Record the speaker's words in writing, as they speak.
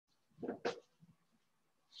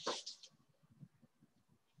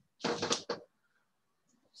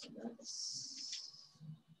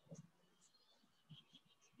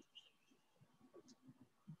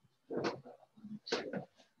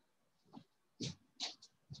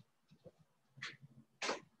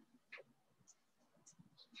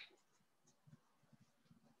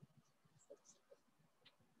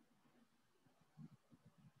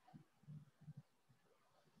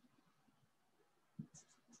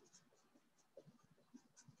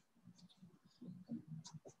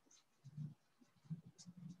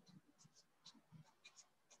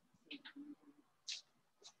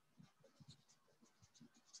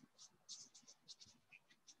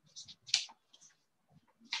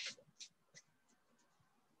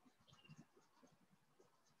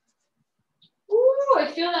I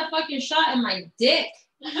feel that fucking shot in my dick.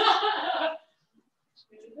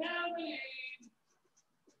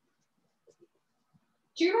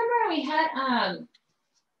 Do you remember when we had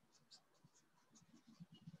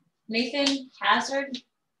Nathan Hazard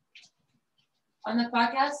on the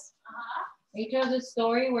podcast? He told a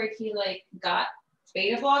story where he like got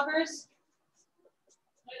beta blockers.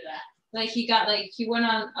 What is that? Like he got he went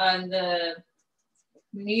on the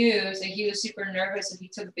news and he was super nervous if he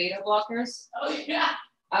took beta blockers. Oh yeah.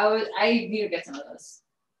 I need to get some of those.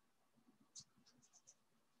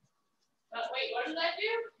 Wait, what does that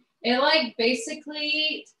do? It like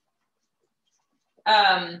basically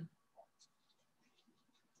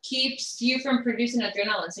keeps you from producing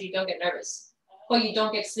adrenaline so you don't get nervous. But you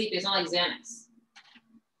don't get sleepy. It's not like Xanax.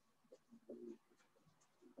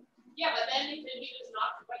 Yeah, but then he just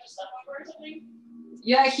knocked a bunch of stuff over or something.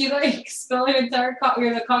 Yeah, he like spilled an entire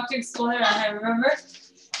the cocktail exploded. I remember.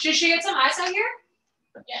 Should she get some ice out here?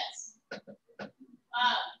 Yes.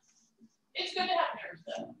 It's good to have nerves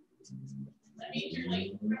though. That means you're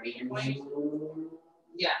like prepping your body.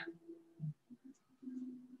 Yeah.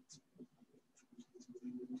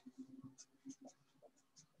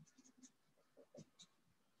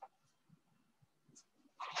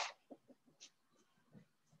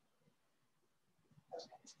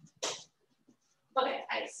 Okay,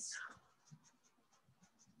 ice.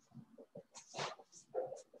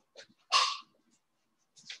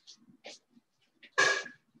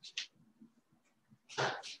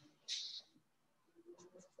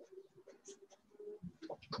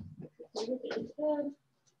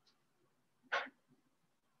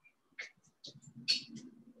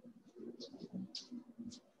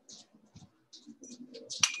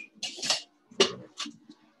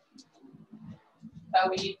 Oh,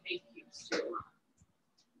 we need big cubes too.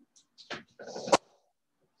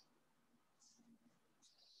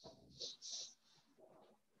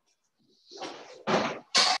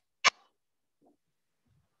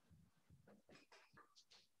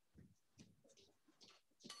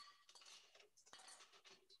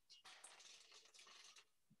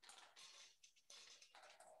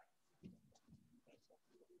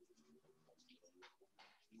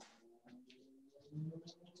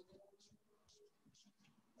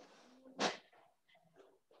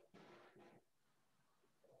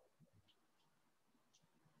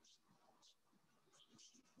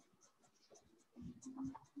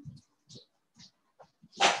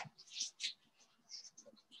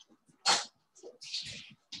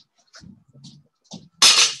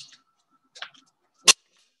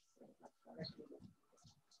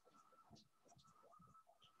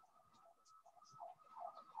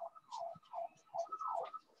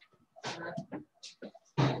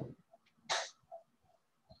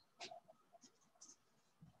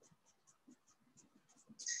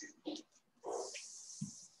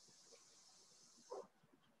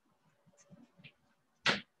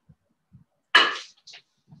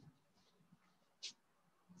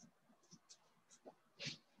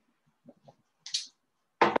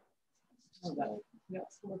 We got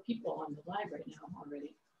 4 people on the live right now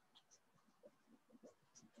already.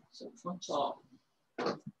 So punch off.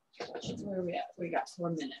 Where are we at? We got 4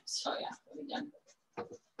 minutes. Oh yeah, we're done.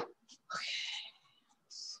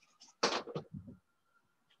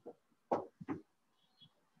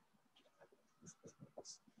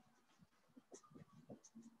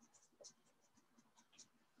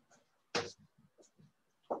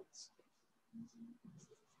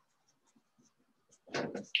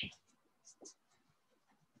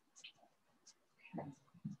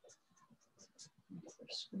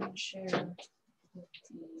 Screen share. I'm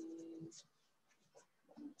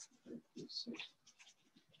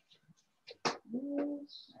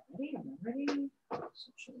ready.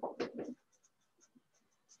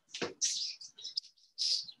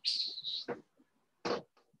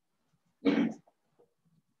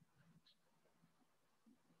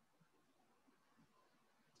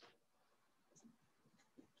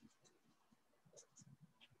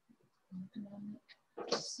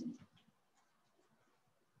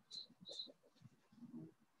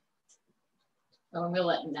 Oh, I'm gonna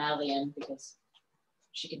let Natalie in because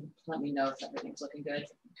she can let me know if everything's looking good.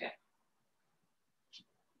 Okay.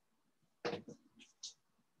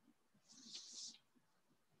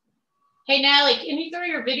 Hey, Natalie, can you throw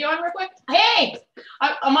your video on real quick? Hey,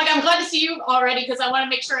 I'm glad to see you already because I want to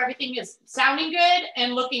make sure everything is sounding good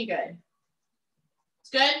and looking good. It's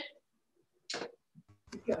good?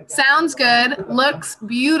 Sounds good. Looks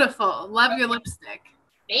beautiful. Love your lipstick.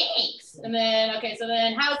 Thanks. And then, okay, so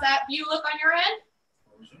then how's that view look on your end?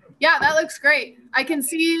 Yeah, that looks great. I can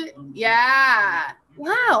see. Yeah.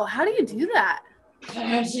 Wow. How do you do that?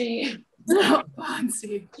 Fancy.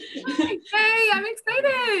 Fancy. Hey, I'm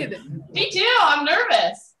excited. Me too. I'm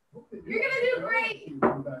nervous. You're going to do great.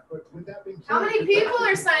 How many people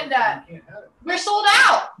are signed up? We're sold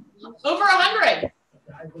out. Over 100.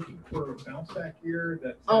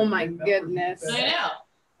 Oh my goodness. I know.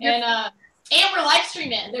 And we're live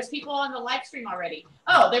streaming. There's people on the live stream already.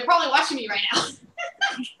 Oh, they're probably watching me right now.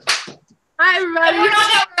 Hi, everybody. We're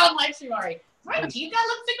on live stream already. Right, do you got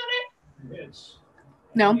lipstick on it?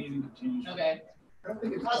 No. Okay.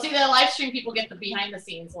 I'll see the live stream people get the behind the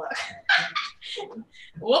scenes look.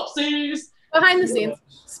 Whoopsies. Behind the scenes.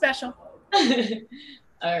 Special.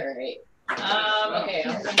 All right. Okay.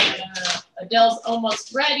 Adele's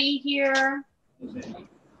almost ready here.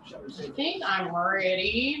 I think I'm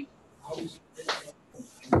ready.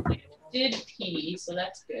 Did pee, so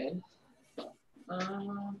that's good.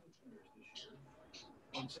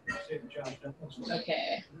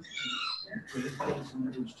 Okay.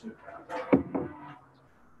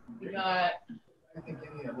 We got.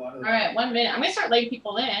 All right, 1 minute. I'm gonna start letting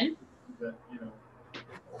people in.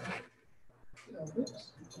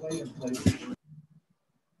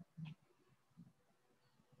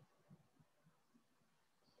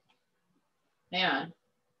 Hang on.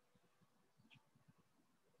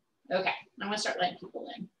 Okay, I'm gonna start letting people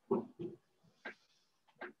in.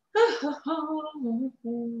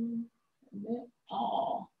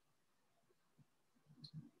 All.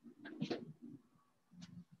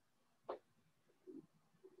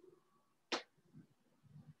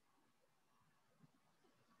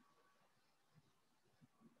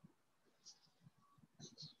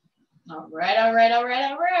 All right, all right, all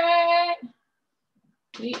right, all right.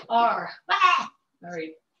 We are. All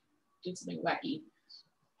right, did something wacky.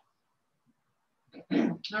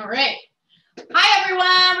 All right. Hi,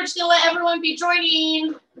 everyone. We're just going to let everyone be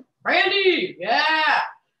joining. Randy, yeah.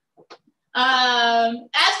 As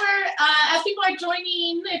people are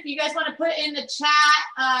joining, if you guys want to put in the chat,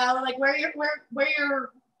 like where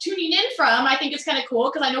you're tuning in from, I think it's kind of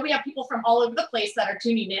cool because I know we have people from all over the place that are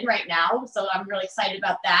tuning in right now. So I'm really excited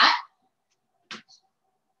about that.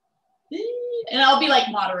 And I'll be like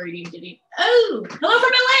moderating. Oh, hello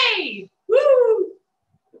from LA. Woo!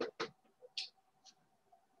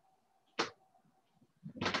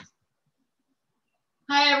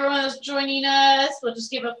 Hi, everyone that's joining us. We'll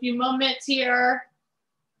just give a few moments here.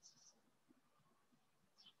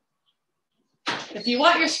 If you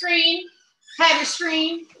want your screen, have your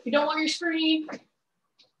screen. If you don't want your screen,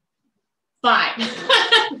 fine.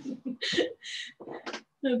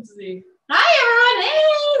 Let's see. Hi, everyone. Hey,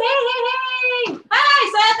 hey, hey, hey. Hi,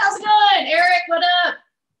 Seth. How's it going? Eric, what up?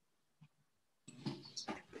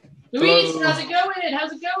 Luis, how's it going?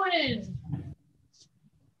 How's it going?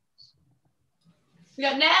 We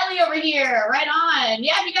got Natalie over here, right on.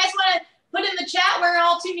 Yeah, if you guys want to put in the chat where you're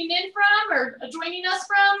all tuning in from or joining us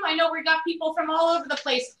from. I know we got people from all over the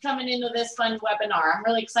place coming into this fun webinar. I'm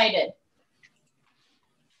really excited.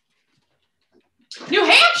 New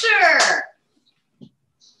Hampshire.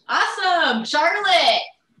 Awesome. Charlotte.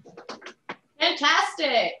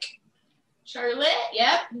 Fantastic. Charlotte,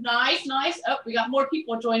 yep, nice, nice. Oh, we got more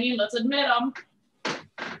people joining. Let's admit them.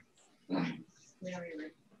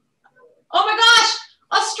 Oh my gosh,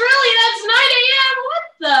 Australia, it's 9 a.m. What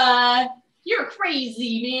the? You're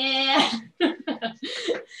crazy, man.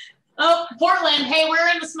 Oh, Portland. Hey, we're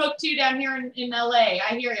in the smoke too down here in LA.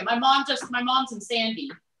 I hear you. My mom's in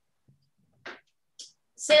Sandy.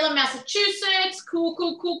 Salem, Massachusetts. Cool,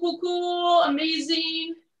 cool, cool, cool, cool.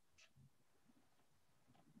 Amazing.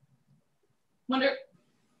 Wonder.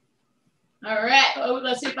 All right. Oh,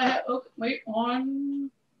 let's see if I have. Oh, wait on.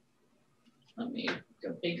 Let me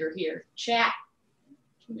go bigger here. Chat.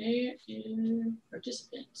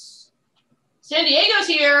 Participants. San Diego's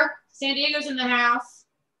here. San Diego's in the house.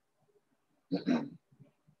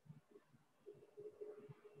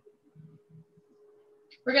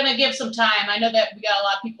 We're gonna give some time. I know that we got a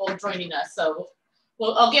lot of people joining us, so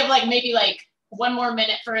I'll give like maybe like one more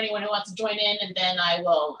minute for anyone who wants to join in, and then I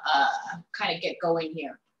will kind of get going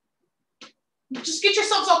here. Just get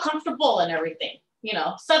yourselves all comfortable and everything, you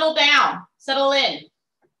know, settle down, settle in.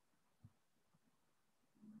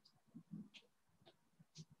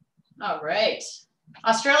 All right.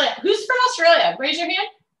 Australia. Who's from Australia? Raise your hand.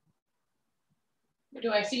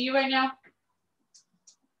 Do I see you right now?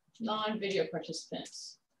 Non-video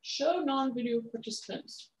participants. Show non-video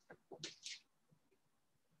participants.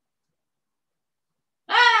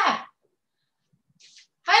 Ah!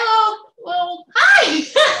 Hello. Well, hi.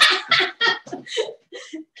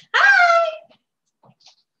 Hi.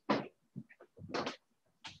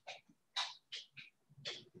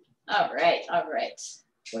 All right, all right.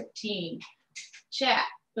 14. Chat.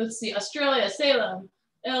 Let's see. Australia, Salem,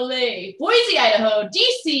 LA, Boise, Idaho,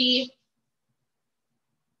 DC.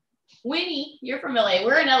 Winnie, you're from LA.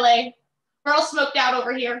 We're in LA. We're all smoked out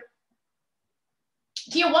over here.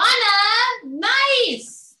 Tijuana,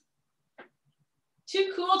 nice.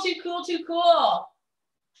 Too cool, too cool, too cool.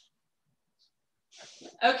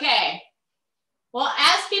 Okay. Well,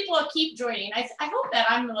 as people keep joining, I hope that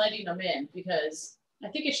I'm letting them in because I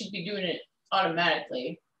think it should be doing it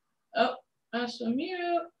automatically. Oh, that's a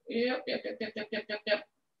mute. Yep.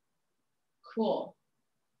 Cool.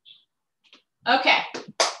 Okay. All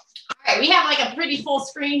right, we have like a pretty full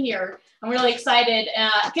screen here. I'm really excited.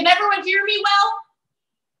 Can everyone hear me well?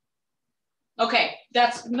 Okay,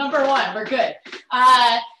 that's number one. We're good.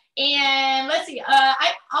 And let's see.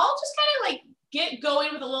 I'll just kind of like get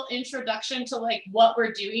going with a little introduction to like what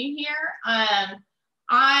we're doing here.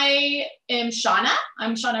 I am Shauna.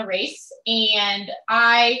 I'm Shauna Race, and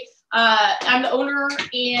I'm the owner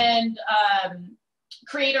and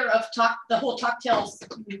creator of the whole TalkTales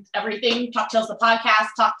everything. TalkTales the podcast,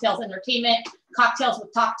 TalkTales entertainment, Cocktails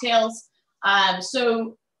with TalkTales.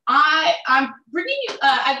 So I'm bringing you.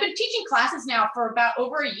 I've been teaching classes now for about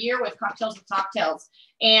over a year with Cocktails with TalkTales,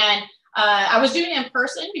 and I was doing it in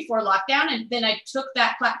person before lockdown, and then I took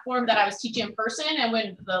that platform that I was teaching in person, and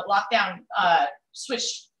when the lockdown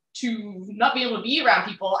switched to not being able to be around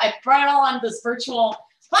people, I brought it all on this virtual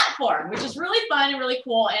platform, which is really fun and really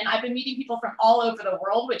cool. And I've been meeting people from all over the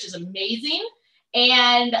world, which is amazing.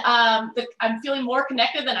 And I'm feeling more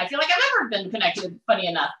connected than I feel like I've ever been connected, funny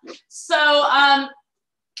enough. So I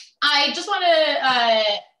just want to,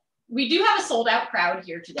 we do have a sold out crowd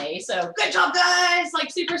here today. So good job, guys. Like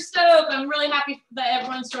super stoked. I'm really happy that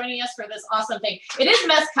everyone's joining us for this awesome thing. It is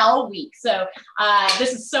Mezcal week. So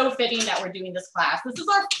this is so fitting that we're doing this class. This is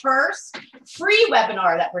our first free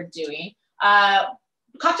webinar that we're doing.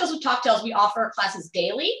 Cocktails with TalkTales, we offer classes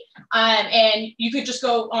daily. And you could just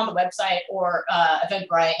go on the website or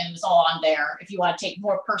Eventbrite, and it's all on there if you want to take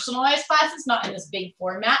more personalized classes, not in this big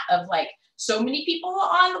format of like so many people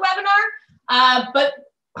on the webinar. But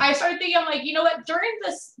I started thinking, I'm like, you know what, during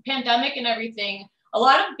this pandemic and everything, a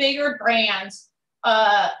lot of bigger brands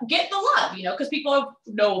get the love, you know, because people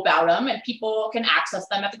know about them and people can access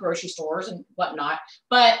them at the grocery stores and whatnot.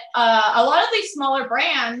 But a lot of these smaller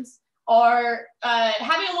brands are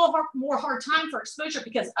having a little more hard time for exposure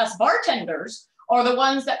because us bartenders are the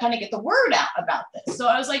ones that kind of get the word out about this. So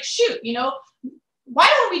I was like, shoot, you know, why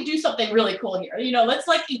don't we do something really cool here? You know, let's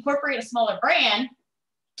like incorporate a smaller brand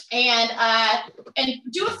and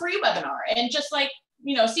do a free webinar and just like,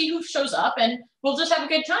 you know, see who shows up and we'll just have a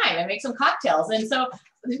good time and make some cocktails. And so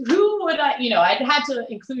who would I, you know, I'd had to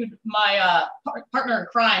include my partner in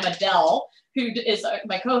crime, Adhel, who is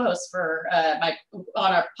my co-host for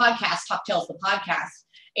on our podcast, TalkTales the podcast.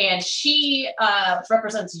 And she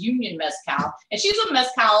represents Unión Mezcal, and she's a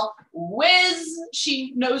Mezcal whiz.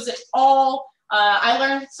 She knows it all. I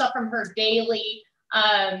learned stuff from her daily.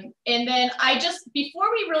 And then I just, before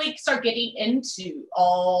we really start getting into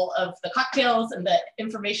all of the cocktails and the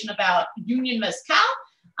information about Unión Mezcal,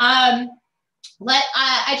 I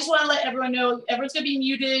just want to let everyone know, everyone's going to be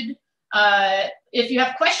muted. If you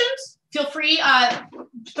have questions, feel free,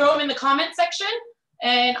 throw them in the comment section.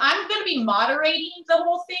 And I'm going to be moderating the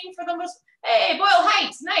whole thing for the most, hey, Boyle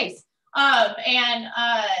Heights, nice.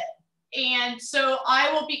 And so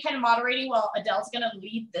I will be kind of moderating while Adele's going to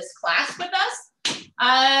lead this class with us.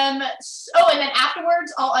 And then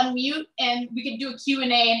afterwards I'll unmute and we can do a Q&A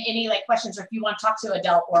and any like questions, or if you want to talk to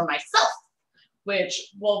Adele or myself,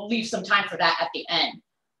 which we'll leave some time for that at the end.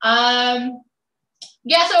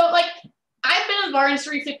 Yeah, so like I've been in the bar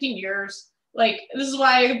industry 15 years. Like, this is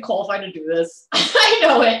why I'm qualified to do this. I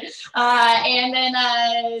know it.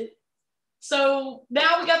 So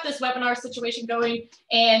now we got this webinar situation going,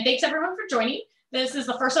 and thanks everyone for joining. This is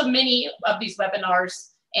the first of many of these webinars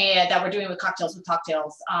that we're doing with Cocktails with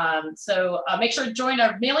TalkTales. So make sure to join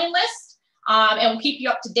our mailing list, and we'll keep you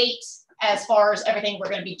up to date as far as everything we're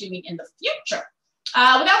going to be doing in the future.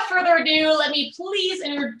 Without further ado, let me please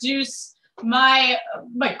introduce my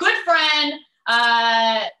good friend.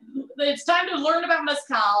 It's time to learn about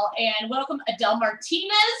Mezcal, and welcome Adhel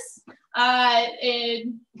Martinez.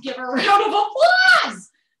 And give her a round of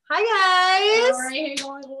applause. Hi guys. All right, hang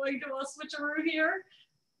on, I'm going to switcheroo here.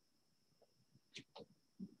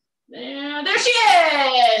 And there she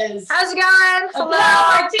is. How's it going? Hello.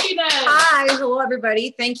 Adhel Martinez. Hi. Hello,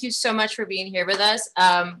 everybody. Thank you so much for being here with us.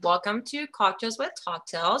 Welcome to Cocktails with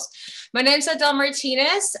TalkTales. My name is Adhel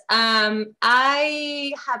Martinez.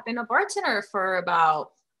 I have been a bartender for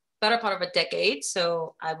about better part of a decade,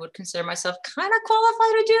 so I would consider myself kind of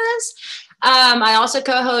qualified to do this. I also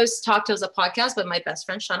co-host TalkTales, a podcast with my best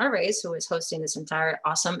friend Shauna Reyes, who is hosting this entire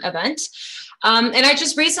awesome event. And I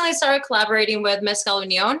just recently started collaborating with Mezcal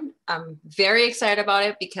Unión. I'm very excited about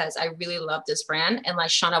it because I really love this brand. And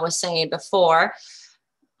like Shauna was saying before,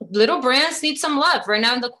 little brands need some love. Right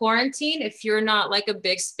now in the quarantine, if you're not like a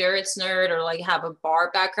big spirits nerd or like have a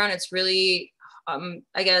bar background, it's really,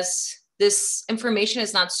 I guess, this information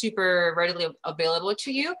is not super readily available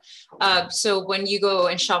to you. So when you go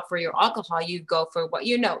and shop for your alcohol, you go for what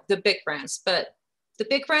you know, the big brands. But the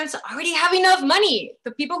big brands already have enough money.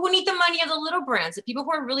 The people who need the money are the little brands, the people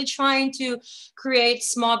who are really trying to create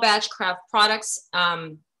small batch craft products.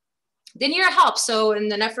 They need our help. So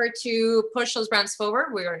in an effort to push those brands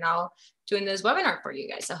forward, we are now doing this webinar for you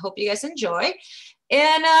guys. I hope you guys enjoy.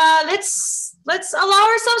 And let's allow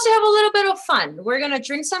ourselves to have a little bit of fun. We're gonna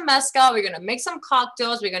drink some mezcal. We're gonna make some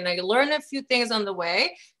cocktails. We're gonna learn a few things on the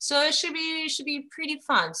way. So it should be pretty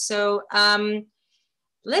fun. So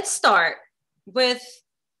let's start with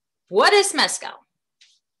what is mezcal.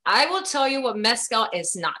 I will tell you what mezcal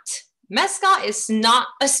is not. Mezcal is not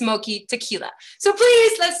a smoky tequila. So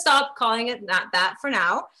please let's stop calling it not that for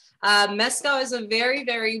now. Mezcal is a very,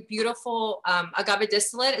 very beautiful agave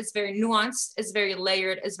distillate. It's very nuanced, it's very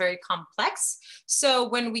layered, it's very complex. So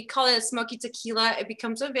when we call it a smoky tequila, it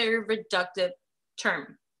becomes a very reductive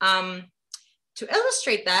term. To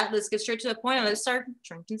illustrate that, let's get straight to the point and let's start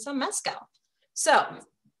drinking some mezcal. So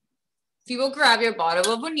if you will grab your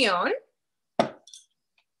bottle of Unión.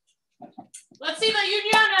 Let's see the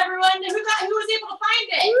Unión, everyone. Who was able to find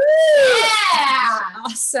it? Woo! Yeah.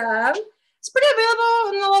 Awesome. It's pretty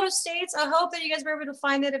available in a lot of states. I hope that you guys were able to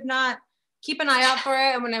find it. If not, keep an eye out for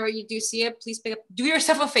it. And whenever you do see it, please do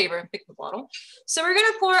yourself a favor and pick the bottle. So we're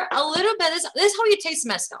going to pour a little bit. This is how you taste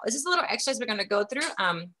mezcal. This is a little exercise we're going to go through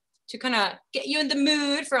to kind of get you in the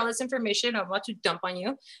mood for all this information I'm about to dump on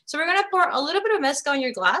you. So we're going to pour a little bit of mezcal in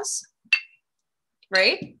your glass,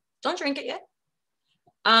 right? Don't drink it yet.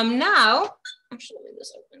 Now, actually, let me leave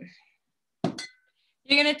this open.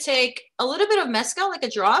 You're going to take a little bit of mezcal, like a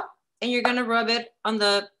drop, and you're gonna rub it on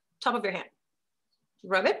the top of your hand.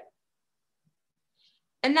 Rub it.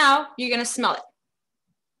 And now you're gonna smell it.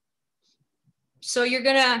 So you're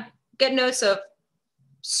gonna get notes of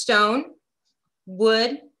stone,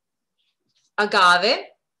 wood, agave,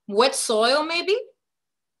 wet soil maybe,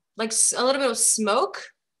 like a little bit of smoke.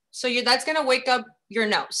 So that's gonna wake up your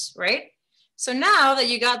nose, right? So now that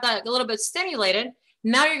you got that a little bit stimulated,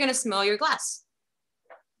 now you're gonna smell your glass.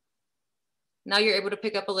 Now you're able to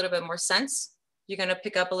pick up a little bit more scents. You're gonna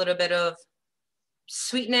pick up a little bit of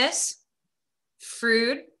sweetness,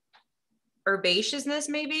 fruit, herbaceousness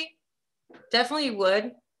maybe. Definitely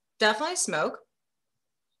wood, definitely smoke.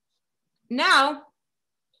 Now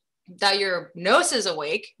that your nose is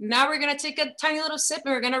awake, now we're gonna take a tiny little sip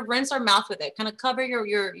and we're gonna rinse our mouth with it, kind of cover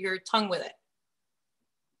your tongue with it.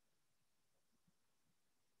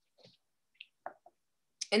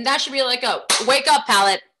 And that should be like a wake up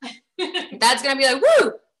palate. That's gonna be like,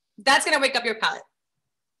 woo! That's gonna wake up your palate.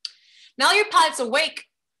 Now your palate's awake,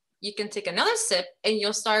 you can take another sip and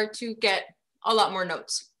you'll start to get a lot more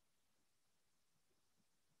notes.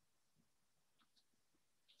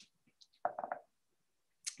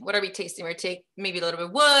 What are we tasting? We're taking maybe a little bit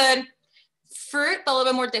of wood, fruit, but a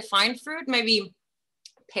little bit more defined fruit, maybe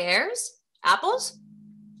pears, apples,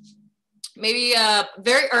 maybe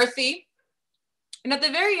very earthy. And at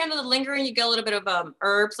the very end of the lingering, you get a little bit of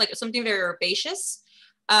herbs, like something very herbaceous,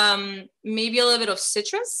 maybe a little bit of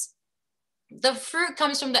citrus. The fruit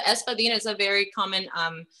comes from the espadín. It's a very common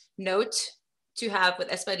note to have with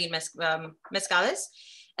espadín mezcales.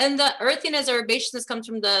 And the earthiness or herbaceousness comes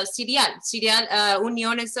from the cereal. Cereal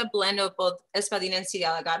Unión is a blend of both espadín and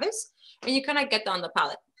cereal agaves. And you kind of get that on the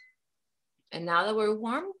palate. And now that we're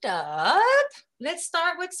warmed up, let's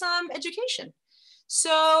start with some education.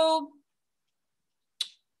 So,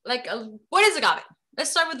 what is agave? Let's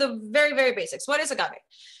start with the very, very basics. What is agave?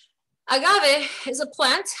 Agave is a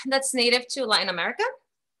plant that's native to Latin America.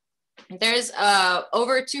 There's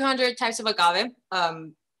over 200 types of agave.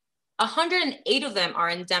 108 of them are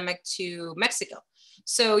endemic to Mexico.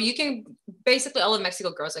 So you can basically all of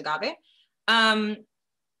Mexico grows agave. The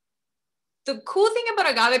cool thing about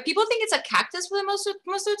agave, people think it's a cactus for the most of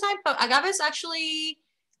the time, but agave is actually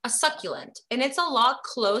a succulent, and it's a lot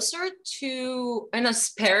closer to an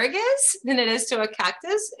asparagus than it is to a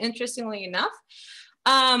cactus, interestingly enough.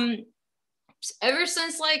 Ever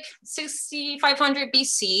since like 6500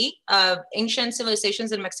 BC, ancient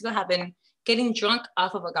civilizations in Mexico have been getting drunk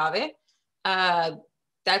off of agave.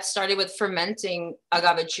 That started with fermenting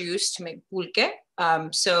agave juice to make pulque.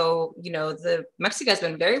 So, you know, Mexico has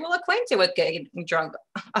been very well acquainted with getting drunk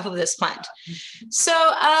off of this plant. So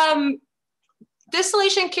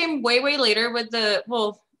distillation came way, way later with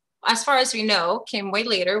as far as we know, came way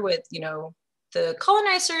later with, you know, the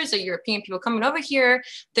colonizers, the European people coming over here.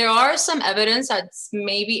 There are some evidence that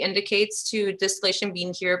maybe indicates to distillation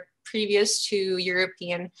being here previous to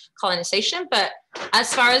European colonization. But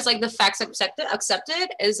as far as like the facts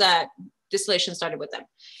accepted is that distillation started with them.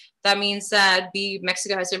 That means that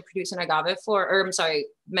Mexico has been producing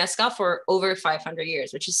mezcal for over 500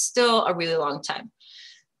 years, which is still a really long time.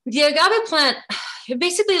 The agave plant, it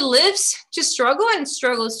basically lives to struggle and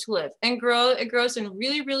struggles to live and grow. It grows in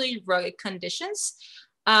really, really rugged conditions.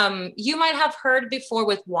 You might have heard before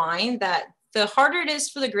with wine that the harder it is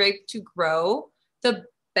for the grape to grow, the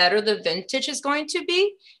better the vintage is going to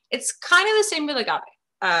be. It's kind of the same with agave.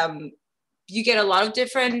 You get a lot of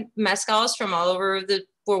different mezcals from all over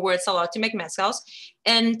where it's allowed to make mezcals,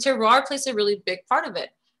 and terroir plays a really big part of it.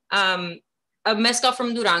 A mezcal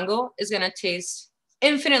from Durango is going to taste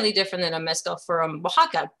infinitely different than a mezcal from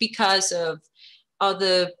Oaxaca because of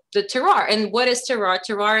the terroir. And what is terroir?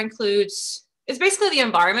 Terroir it's basically the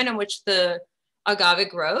environment in which the agave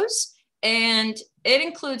grows. And it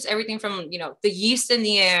includes everything from, you know, the yeast in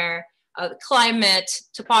the air, the climate,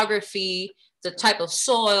 topography, the type of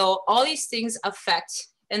soil. All these things affect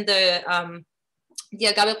in the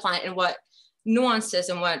agave plant and what nuances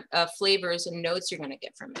and what flavors and notes you're going to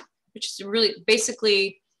get from it, which is really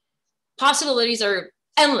basically possibilities are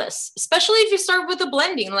endless, especially if you start with a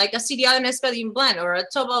blending like a CDL and Espadín blend or a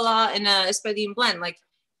Tobala and a Espadín blend. Like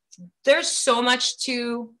there's so much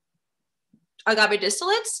to agave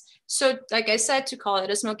distillates. So like I said, to call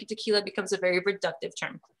it a smoky tequila becomes a very reductive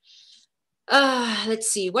term. Let's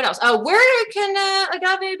see, what else? Where can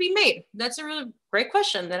agave be made? That's a really great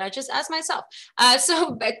question that I just asked myself.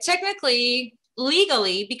 So technically,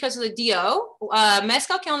 legally, because of the DO,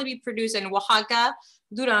 mezcal can only be produced in Oaxaca,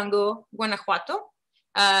 Durango, Guanajuato,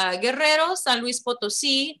 Guerrero, San Luis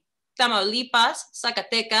Potosí, Tamaulipas,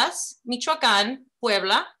 Zacatecas, Michoacán,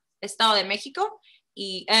 Puebla, Estado de Mexico,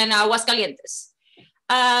 and Aguascalientes.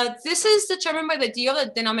 This is determined by the DO,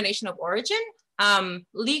 the denomination of origin.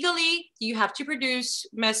 Legally, you have to produce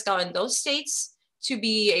mezcal in those states to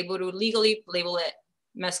be able to legally label it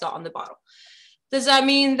mezcal on the bottle. Does that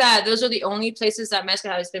mean that those are the only places that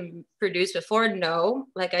mezcal has been produced before? No.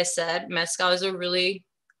 Like I said, mezcal is a really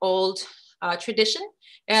old tradition.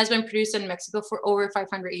 It has been produced in Mexico for over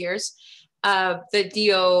 500 years. The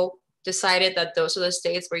DO decided that those are the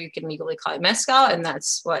states where you can legally call it mezcal, and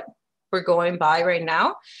that's what we're going by right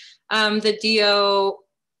now. The DO,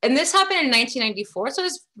 and this happened in 1994, so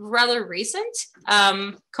it's rather recent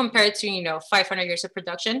compared to, you know, 500 years of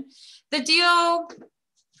production. The DO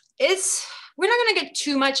is, we're not going to get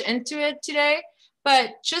too much into it today, but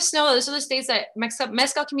just know those are the states that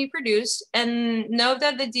mezcal can be produced, and know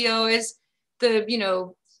that the DO is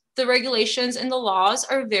the regulations and the laws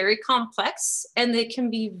are very complex, and they can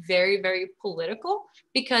be very, very political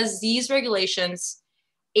because these regulations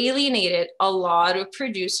alienated a lot of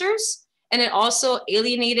producers, and it also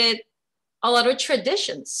alienated a lot of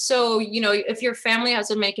traditions. So, you know, if your family has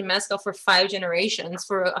been making mezcal for 5 generations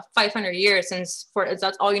for 500 years, and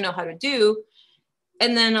that's all you know how to do,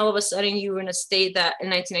 and then all of a sudden you're in a state that in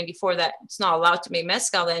 1994 that it's not allowed to make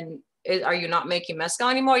mezcal, then are you not making mezcal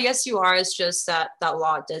anymore? Yes, you are. It's just that that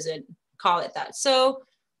law doesn't call it that. So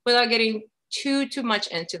without getting too much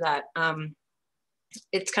into that,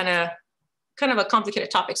 it's kind of a complicated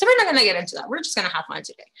topic. So we're not going to get into that. We're just going to have fun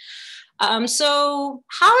today. So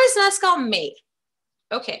how is mezcal made?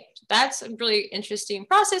 Okay, that's a really interesting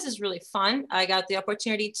process. It's really fun. I got the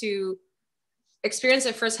opportunity to experience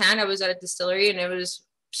it firsthand. I was at a distillery and it was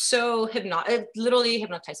so literally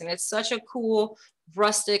hypnotizing. It's such a cool,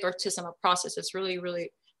 rustic, artisanal process. It's really,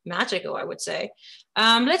 really magical, I would say.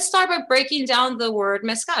 Let's start by breaking down the word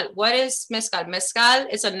mezcal. What is mezcal? Mezcal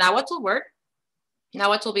is a Nahuatl word.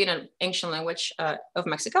 Nahuatl being an ancient language of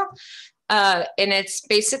Mexico. And it's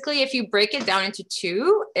basically, if you break it down into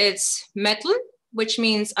two, it's metl, which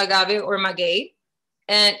means agave or maguey,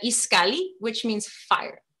 and iscali, which means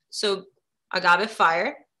fire. So agave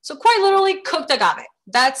fire. So quite literally cooked agave.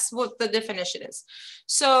 That's what the definition is.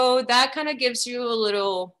 So that kind of gives you a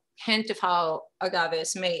little hint of how agave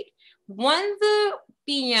is made. When the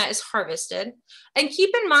piña is harvested, and keep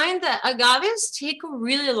in mind that agaves take a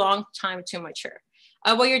really long time to mature.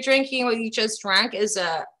 What you're drinking, what you just drank, is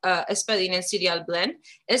a Espadín and Cereal blend.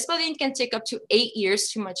 Espadín can take up to 8 years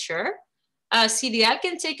to mature. Cereal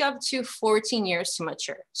can take up to 14 years to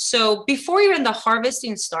mature. So before even the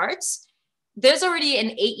harvesting starts, there's already an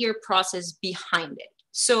 8-year process behind it.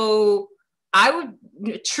 So I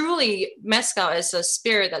would truly, mezcal is a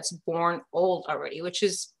spirit that's born old already, which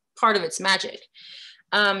is part of its magic.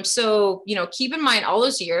 So, you know, keep in mind all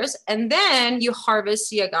those years, and then you harvest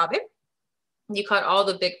the agave. You cut all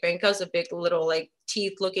the big pencas, the big little like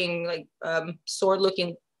teeth looking, like sword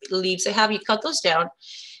looking leaves they have. You cut those down.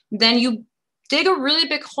 Then you dig a really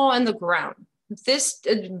big hole in the ground. This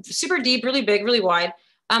super deep, really big, really wide.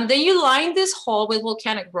 Then you line this hole with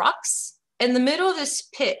volcanic rocks. In the middle of this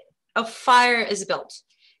pit, a fire is built.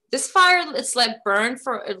 This fire is let burn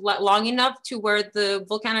for long enough to where the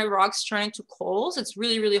volcanic rocks turn into coals. It's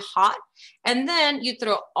really, really hot. And then you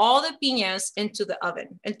throw all the piñas into the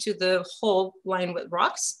oven, into the hole lined with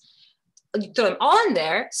rocks. You throw them all in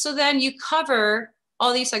there. So then you cover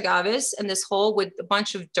all these agaves in this hole with a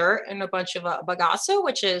bunch of dirt and a bunch of bagazo,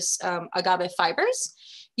 which is agave fibers.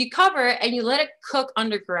 You cover it and you let it cook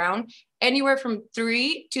underground anywhere from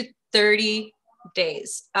 3 to 30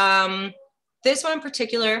 days. This one in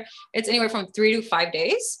particular, it's anywhere from 3 to 5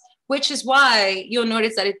 days, which is why you'll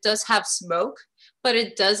notice that it does have smoke, but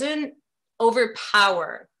it doesn't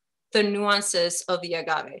overpower the nuances of the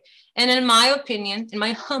agave. And in my opinion, in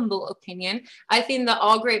my humble opinion, I think that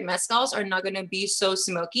all great mezcals are not going to be so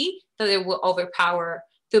smoky that it will overpower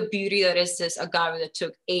the beauty that is this agave that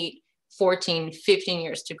took 8, 14, 15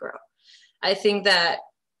 years to grow. I think that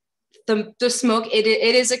the smoke, it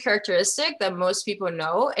is a characteristic that most people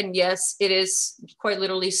know. And yes, it is quite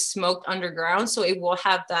literally smoked underground. So it will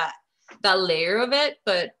have that layer of it,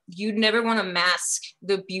 but you never want to mask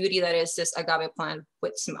the beauty that is this agave plant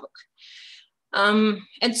with smoke.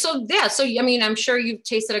 And so, yeah, so, I mean, I'm sure you've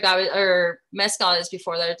tasted agave or mezcales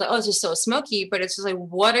before that it's like, oh, it's just so smoky, but it's just like,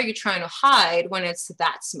 what are you trying to hide when it's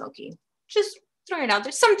that smoky? Just throwing it out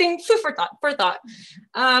there, something food for thought.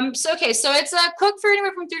 So it's cooked for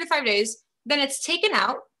anywhere from 3 to 5 days. Then it's taken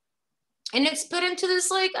out and it's put into this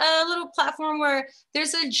like a little platform where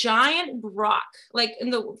there's a giant rock, like in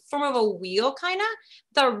the form of a wheel kind of,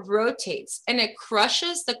 that rotates and it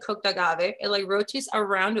crushes the cooked agave. It like rotates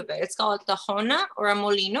around of it. It's called a tajona or a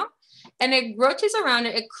molino, and it rotates around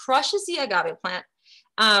it. It crushes the agave plant.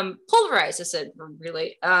 Pulverizes it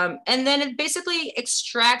really, and then it basically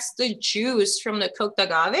extracts the juice from the cooked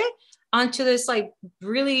agave onto this like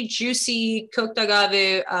really juicy cooked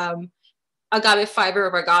agave, agave fiber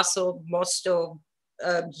or bagazo mosto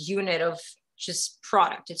unit of just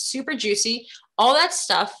product. It's super juicy. All that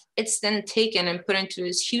stuff, it's then taken and put into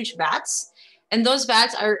these huge vats, and those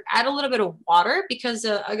vats are add a little bit of water because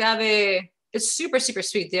the agave, it's super, super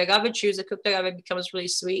sweet. The agave juice, the cooked agave becomes really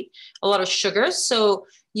sweet, a lot of sugars. So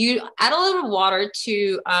you add a little water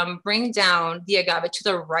to bring down the agave to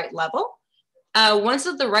the right level. Once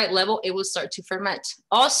at the right level, it will start to ferment.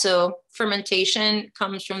 Also, fermentation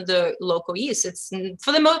comes from the local yeast. It's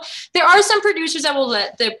for the most, there are some producers that will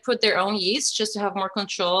put their own yeast just to have more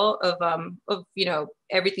control of you know,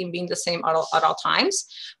 everything being the same at all times.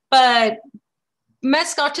 But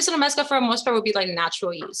mezcal, artisanal mezcal for the most part will be like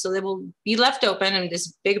natural yeast. So they will be left open in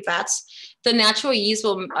these big vats. The natural yeast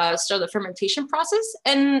will start the fermentation process.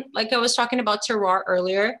 And like I was talking about terroir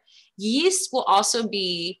earlier, yeast will also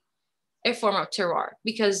be a form of terroir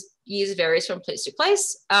because yeast varies from place to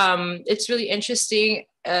place. It's really interesting.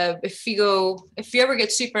 If you ever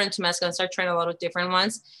get super into mezcal and start trying a lot of different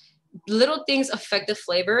ones, little things affect the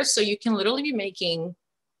flavor. So you can literally be making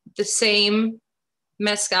the same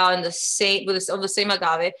mezcal in the same of the same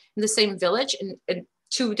agave in the same village in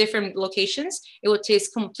 2 different locations. It will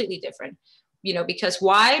taste completely different, you know, because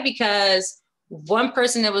why? Because one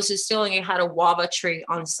person that was distilling it had a guava tree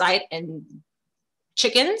on site and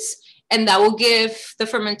chickens, and that will give the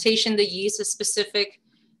fermentation, the yeast, a specific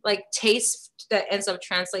like taste that ends up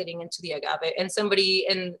translating into the agave. And somebody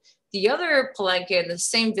in the other palenque in the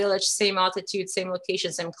same village, same altitude, same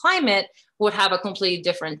location, same climate would have a completely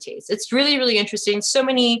different taste. It's really, really interesting. So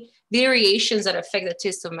many variations that affect the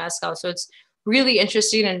taste of mezcal. So it's really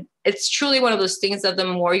interesting. And it's truly one of those things that the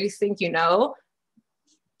more you think you know,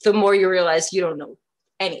 the more you realize you don't know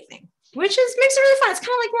anything, which makes it really fun. It's kind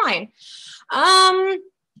of like wine.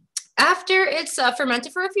 After it's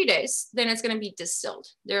fermented for a few days, then it's going to be distilled.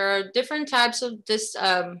 There are different types of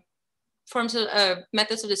forms of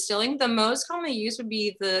methods of distilling. The most commonly used would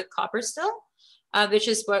be the copper still, which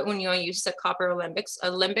is what Unión uses, a copper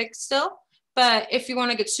alembic still. But if you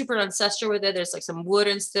want to get super ancestral with it, there's like some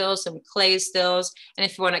wooden stills, some clay stills. And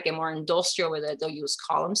if you want to get more industrial with it, they'll use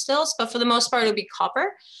column stills. But for the most part, it'll be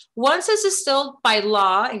copper. Once it's distilled by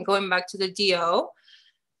law, and going back to the DO,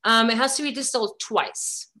 it has to be distilled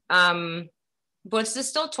twice. Once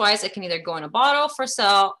distilled twice, it can either go in a bottle for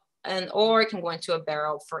sale or it can go into a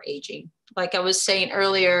barrel for aging. Like I was saying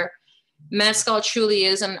earlier, Mezcal truly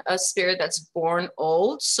isn't a spirit that's born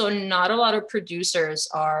old. So not a lot of producers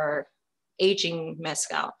are aging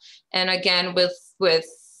Mezcal. And again,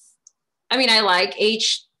 I mean, I like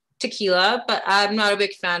aged tequila, but I'm not a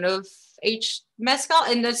big fan of aged Mezcal.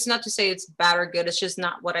 And that's not to say it's bad or good. It's just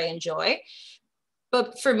not what I enjoy.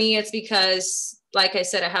 But for me, it's because, like I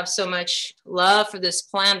said, I have so much love for this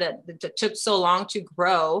plant that took so long to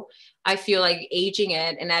grow. I feel like aging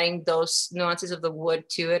it and adding those nuances of the wood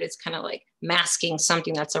to it, it's kind of like masking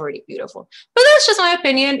something that's already beautiful. But that's just my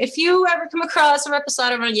opinion. If you ever come across a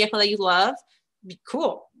reposado of añejo that you love, be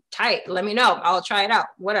cool, tight, let me know. I'll try it out,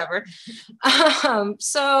 whatever.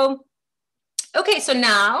 So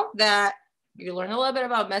now that you learned a little bit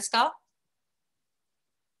about Mezcal.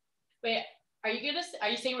 Wait, are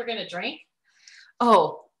you saying we're gonna drink?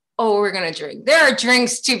 Oh, we're gonna drink. There are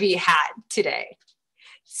drinks to be had today.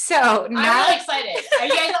 So now I'm really excited. Are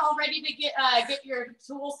you guys all ready to get your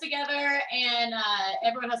tools together? And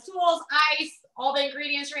everyone has tools, ice, all the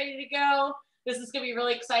ingredients ready to go. This is gonna be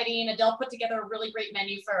really exciting. Adele put together a really great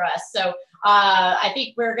menu for us. So I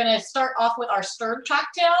think we're gonna start off with our stirred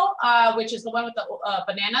cocktail, which is the one with the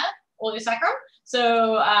banana, Oleo Sacrum.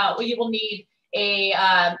 So we will need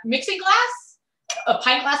a mixing glass, a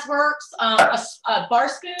pint glass works, a bar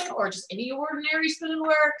spoon, or just any ordinary spoon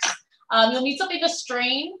works. You'll need something to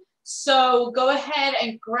strain. So go ahead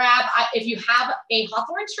and grab, if you have a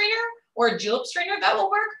Hawthorne strainer or a julep strainer, that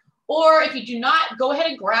will work. Or if you do not, go ahead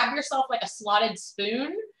and grab yourself like a slotted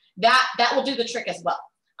spoon. That will do the trick as well.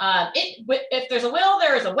 If there's a will,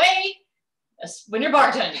 there is a way. When you're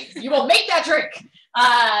bartending, you will make that drink.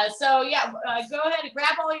 So yeah, go ahead and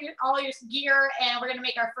grab all your gear, and we're gonna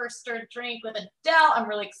make our first stirred drink with Adele. I'm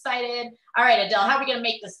really excited. All right, Adele, how are we gonna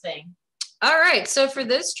make this thing? All right, so for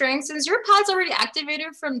this drink, since your palate already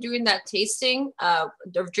activated from doing that tasting of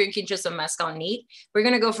drinking just a mezcal neat, we're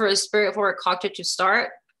gonna go for a spirit forward cocktail to start.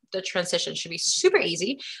 The transition should be super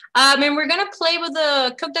easy. And we're gonna play with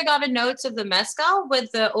the cooked agave notes of the mezcal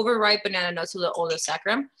with the overripe banana notes of the Oleo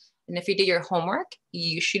Sacrum. And if you did your homework,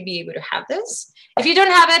 you should be able to have this. If you don't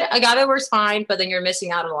have it, agave works fine, but then you're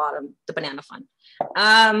missing out a lot of the banana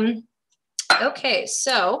fun. Okay,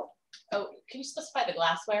 so. Oh, can you specify the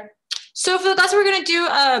glassware? So for the glass, we're gonna do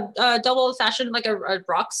a double old fashioned, like a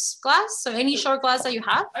rocks glass. So any short glass that you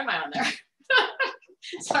have. Why am I on there?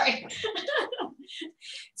 Sorry.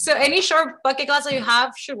 So any short bucket glass that you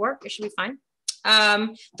have should work. It should be fine.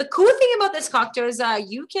 The cool thing about this cocktail is that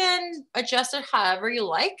you can adjust it however you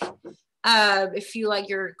like. If you like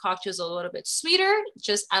your cocktails a little bit sweeter,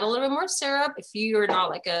 just add a little bit more syrup. If you're not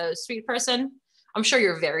like a sweet person, I'm sure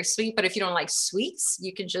you're very sweet, but if you don't like sweets,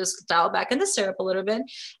 you can just dial back in the syrup a little bit.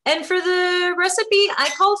 And for the recipe, I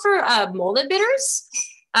call for mole bitters.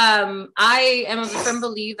 I am a firm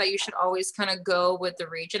believer that you should always kind of go with the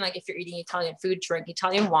region. Like if you're eating Italian food, drink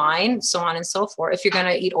Italian wine, so on and so forth. If you're going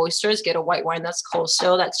to eat oysters, get a white wine that's cold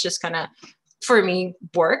still. That's just kind of, for me,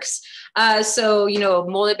 works. So,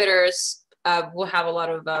 mole bitters will have a lot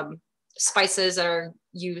of spices that are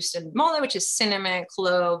used in mole, which is cinnamon,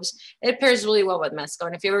 cloves. It pairs really well with mezcal.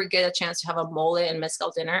 And if you ever get a chance to have a mole and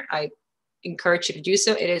mezcal dinner, I encourage you to do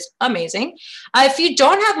so. It is amazing. If you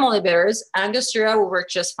don't have mole bitters, angostura will work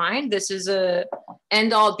just fine. This is a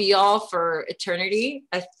end all be all for eternity.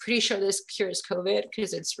 I'm pretty sure this cures COVID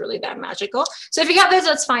because it's really that magical. So if you have this,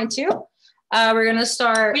 that's fine too. We're gonna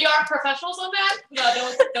start. We are professionals on that.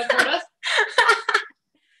 No, don't hurt us.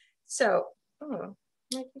 So, I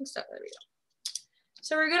think so. There we go.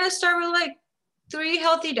 So we're gonna start with like 3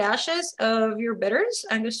 healthy dashes of your bitters,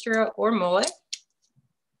 angostura or mole.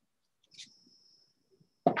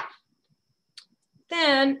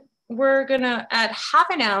 Then we're gonna add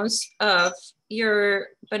 1/2 ounce of your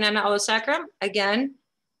banana Oleo Sacrum. Again,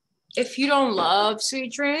 if you don't love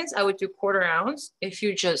sweet drinks, I would do 1/4 ounce. If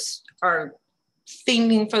you just are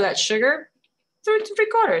fiending for that sugar, 3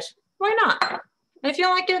 3/4. Why not? And if you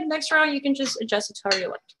don't like it, next round you can just adjust it to however you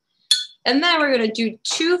like. And then we're gonna do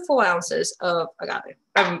 2 full ounces of agave,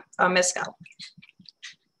 mezcal.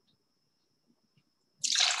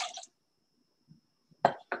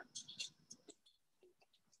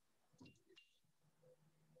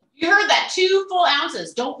 2 full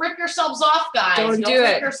ounces. Don't rip yourselves off, guys. Don't do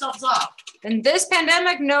rip it. yourselves off. In this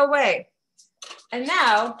pandemic, no way. And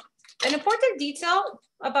now, an important detail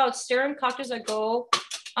about stirring cocktails that go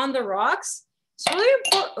on the rocks. It's really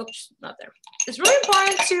important. Oops, not there. It's really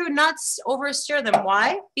important to not over stir them.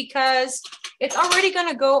 Why? Because it's already going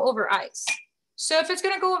to go over ice. So if it's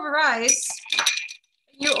going to go over ice,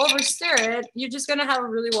 you over stir it, you're just going to have a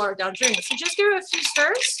really watered down drink. So just give it a few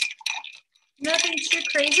stirs. Nothing too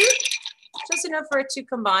crazy. Just enough for it to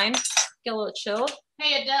combine, get a little chilled.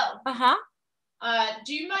 Hey, Adele. Uh-huh.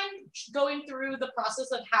 Do you mind going through the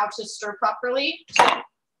process of how to stir properly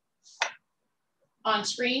on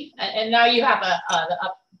screen? And now you have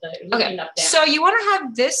Okay. up down. So you want to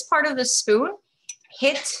have this part of the spoon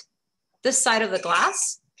hit the side of the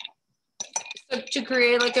glass to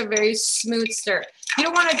create like a very smooth stir. You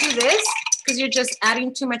don't want to do this because you're just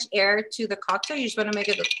adding too much air to the cocktail. You just want to make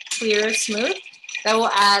it clear, smooth. That will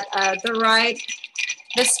add the right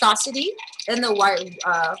viscosity and the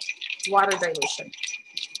water dilution.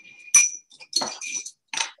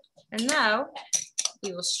 And now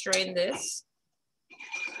we will strain this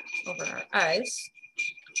over our ice.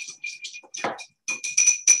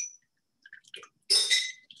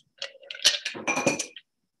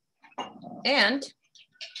 And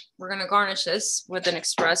we're going to garnish this with an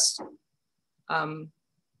expressed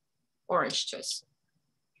orange twist.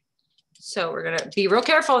 So we're going to be real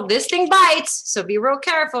careful. This thing bites, so be real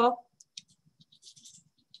careful.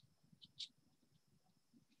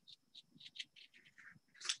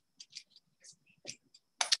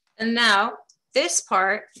 And now this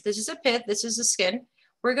part, this is a pith, this is the skin.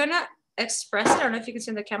 We're going to express it. I don't know if you can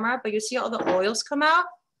see in the camera, but you see all the oils come out.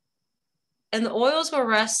 And the oils will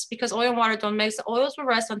rest, because oil and water don't mix, the oils will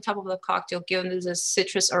rest on top of the cocktail, giving this a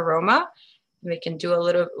citrus aroma. And we can do a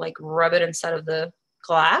little, like rub it inside of the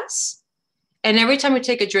glass. And every time you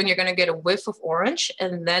take a drink, you're gonna get a whiff of orange,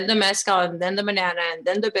 and then the mezcal, and then the banana, and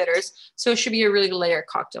then the bitters. So it should be a really layered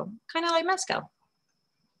cocktail, kind of like mezcal.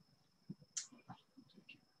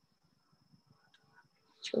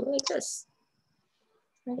 Like this.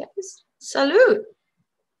 Salud.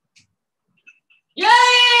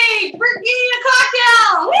 Yay! We're getting a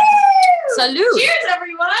cocktail! Woo! Salud. Cheers,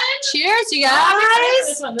 everyone! Cheers, you I'm guys! excited for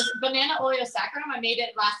this one. This is banana Oleo Sacrum. I made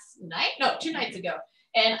it last night. No, 2 nights ago.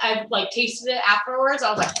 And I like tasted it afterwards.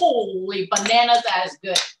 I was like, holy bananas, that is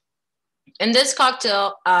good. And this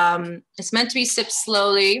cocktail, it's meant to be sipped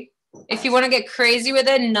slowly. If you want to get crazy with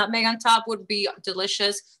it, nutmeg on top would be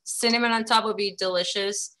delicious. Cinnamon on top would be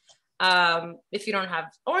delicious. If you don't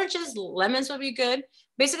have oranges, lemons would be good.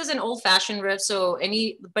 Basically, it's an old-fashioned riff, so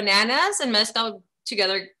any bananas and mezcal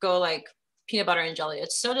together go like peanut butter and jelly.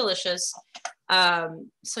 It's so delicious.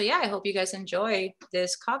 So yeah, I hope you guys enjoy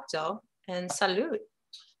this cocktail, and salud.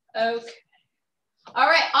 Okay. All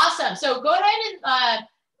right, awesome. So go ahead and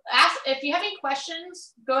ask if you have any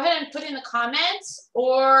questions. Go ahead and put in the comments,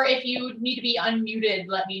 or if you need to be unmuted,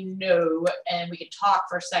 let me know, and we could talk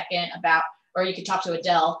for a second about, or you could talk to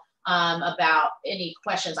Adele about any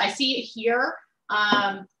questions. I see it here.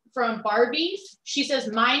 From Barbie, she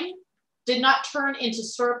says, mine did not turn into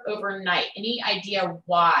syrup overnight. Any idea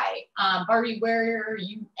why? Barbie, where are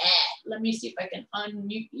you at? Let me see if I can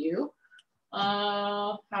unmute you.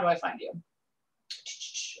 How do I find you?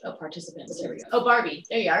 Oh, participants, there we go. Oh, Barbie,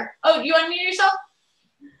 there you are. Oh, you unmute yourself?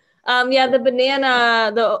 Yeah, the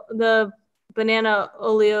banana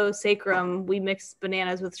Oleo Sacrum, we mixed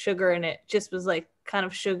bananas with sugar, and it just was like kind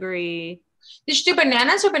of sugary. Did you do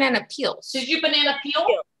bananas or banana peels? Did you banana peel?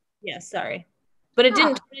 Yes, sorry. But it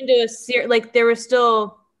didn't turn into a syrup. Like there were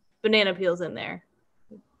still banana peels in there.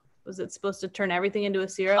 Was it supposed to turn everything into a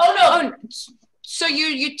syrup? Oh, no. So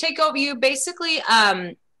you take over, you basically,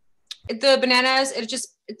 the bananas, it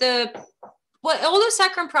just, what Oleo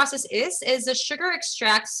Sacrum process is the sugar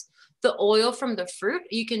extracts the oil from the fruit.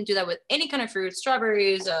 You can do that with any kind of fruit,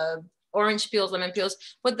 strawberries, orange peels, lemon peels.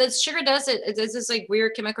 What the sugar does, it does this like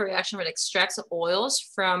weird chemical reaction where it extracts the oils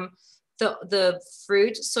from the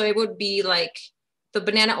fruit. So it would be like the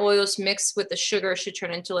banana oils mixed with the sugar should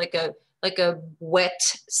turn into like a wet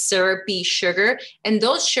syrupy sugar, and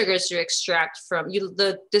those sugars you extract from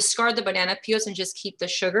discard the banana peels and just keep the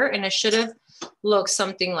sugar, and it should have looked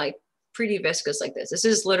something like pretty viscous like this. This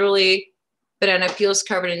is literally banana peels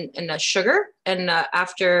covered in the sugar, and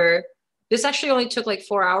after this actually only took like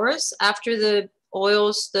 4 hours. After the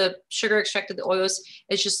oils, the sugar extracted the oils,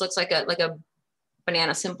 it just looks like a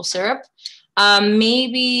banana simple syrup.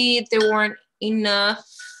 Maybe there weren't enough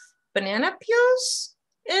banana peels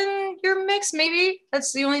in your mix. Maybe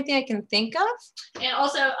that's the only thing I can think of. And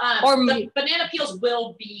also, the banana peels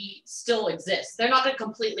will still exist. They're not going to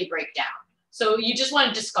completely break down. So you just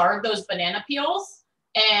want to discard those banana peels,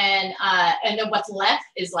 and then what's left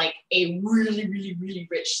is like a really, really, really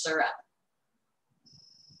rich syrup.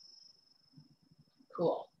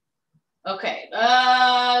 Cool. Okay.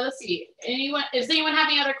 Let's see. Does anyone have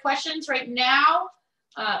any other questions right now?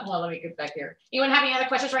 Well, let me get back here. Anyone have any other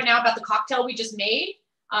questions right now about the cocktail we just made?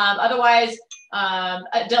 Otherwise,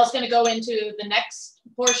 Adele's going to go into the next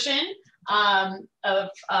portion of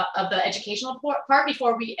the educational part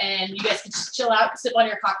before and you guys can just chill out, sip on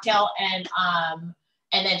your cocktail, and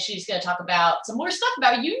then she's going to talk about some more stuff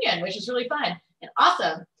about Union, which is really fun and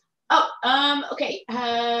awesome. Oh, okay.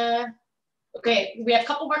 Okay, we have a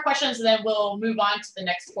couple more questions, and then we'll move on to the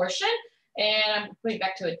next portion. And I'm putting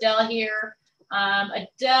back to Adele here.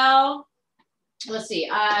 Adele, let's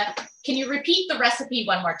see. Can you repeat the recipe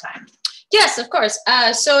one more time? Yes, of course.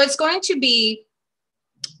 So it's going to be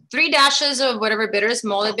 3 dashes of whatever bitters,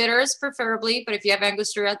 mole bitters preferably, but if you have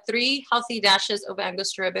angostura, 3 healthy dashes of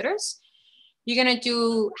angostura bitters. You're going to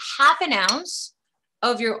do half an ounce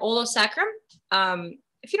of your Oleo Sacrum.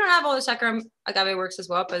 If you don't have Oleo Sacrum, agave works as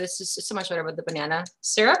well, but this is so much better with the banana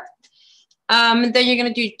syrup. Then you're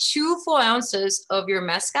going to do 2 full ounces of your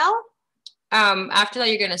mezcal. After that,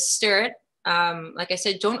 you're going to stir it. Like I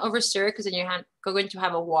said, don't over stir it because then you're going to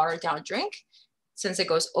have a watered down drink since it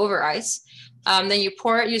goes over ice. Then you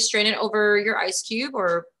pour it, you strain it over your ice cube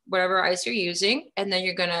or whatever ice you're using. And then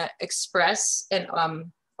you're going to express an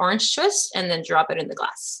orange twist and then drop it in the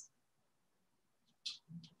glass.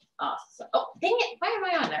 Awesome. Oh, dang it. Why am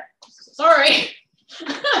I on there? Sorry.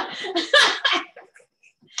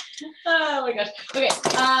 Oh my gosh. Okay.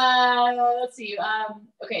 Let's see.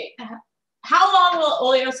 Okay. How long will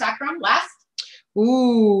Oleo Sacrum last?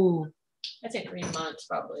 Ooh. I'd say 3 months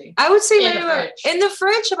probably. I would say in the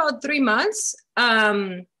fridge about 3 months.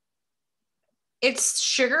 It's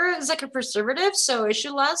sugar is like a preservative, so it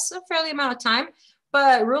should last a fairly amount of time.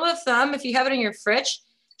 But rule of thumb, if you have it in your fridge,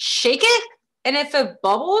 shake it. And if it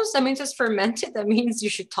bubbles, that means it's fermented. That means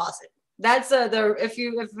you should toss it. That's if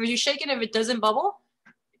you shake it, if it doesn't bubble,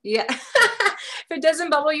 yeah. If it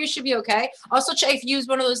doesn't bubble, you should be okay. Also, check if you use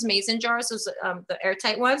one of those mason jars, those the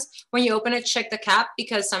airtight ones. When you open it, check the cap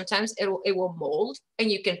because sometimes it will mold,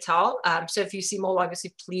 and you can tell. So if you see mold,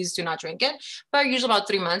 obviously, please do not drink it. But usually about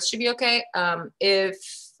 3 months should be okay. If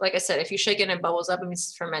like I said, if you shake it and it bubbles up, it means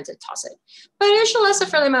it's fermented, toss it. But it should last a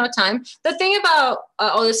fairly amount of time. The thing about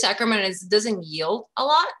Oleo Sacrum is it doesn't yield a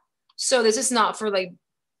lot. So this is not for like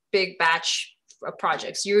big batch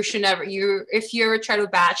projects. You should never, if you ever try to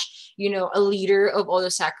batch, a liter of Oleo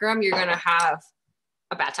Sacrum, you're going to have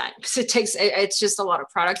a bad time because it's just a lot of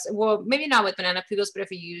products. Well, maybe not with banana peels, but if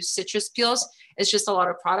you use citrus peels, it's just a lot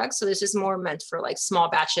of products. So this is more meant for like small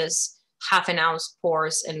batches, half an ounce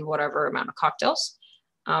pours in whatever amount of cocktails.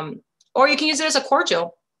 Or you can use it as a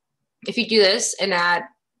cordial. If you do this and add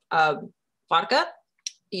vodka,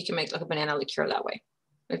 you can make like a banana liqueur that way.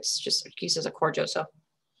 It's just used as a cordial. So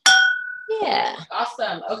yeah.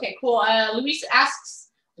 Awesome. Okay, cool. Luis asks,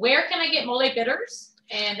 where can I get mole bitters?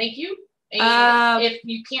 And thank you. And if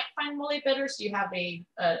you can't find mole bitters, do you have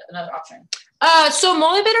another option? So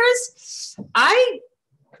mole bitters, I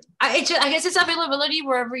guess it's availability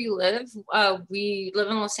wherever you live. We live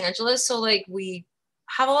in Los Angeles, so like we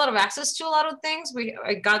have a lot of access to a lot of things.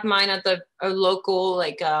 I got mine at a local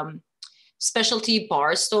like specialty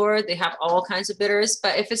bar store. They have all kinds of bitters,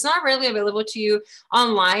 but if it's not readily available to you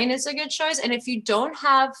online, it's a good choice. And if you don't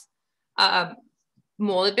have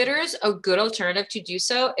mole bitters, a good alternative to do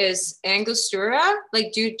so is angostura.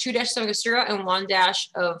 Like do 2 dashes of angostura and 1 dash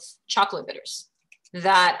of chocolate bitters.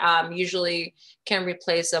 That usually can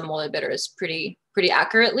replace the mole bitters pretty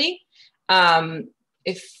accurately.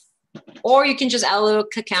 Or you can just add a little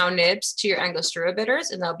cacao nibs to your angostura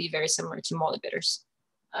bitters, and that'll be very similar to mole bitters.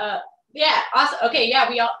 Yeah, awesome. Okay, yeah,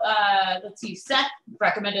 we all let's see. Seth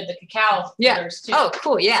recommended the cacao bitters too. Oh,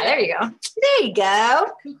 cool. Yeah, there you go. There you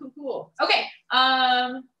go. Cool. Okay.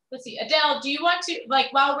 Let's see. Adele, do you want to,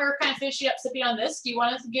 like, while we're kind of finishing up sipping on this, do you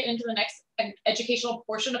want us to get into the next educational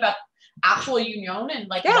portion about actual Unión and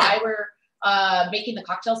like why we're making the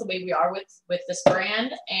cocktails the way we are with this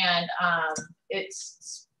brand and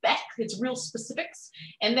its real specifics.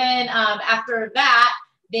 And then after that,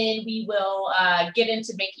 then we will get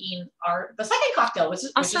into making the second cocktail, which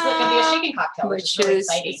is going to be a shaken cocktail, which is really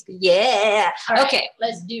exciting. Yeah. Right, okay,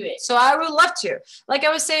 let's do it. So I would love to. Like I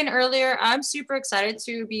was saying earlier, I'm super excited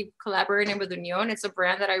to be collaborating with Unión. It's a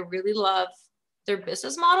brand that I really love their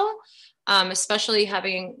business model, especially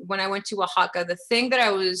when I went to Oaxaca, the thing that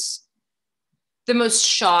I was the most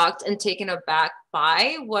shocked and taken aback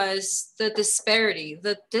by was the disparity,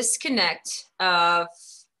 the disconnect of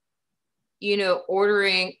you know,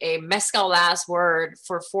 ordering a mezcal last word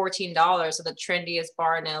for $14 at the trendiest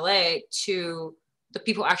bar in LA to the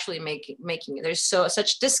people actually making it. There's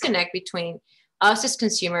such disconnect between us as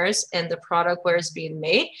consumers and the product where it's being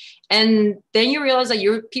made. And then you realize that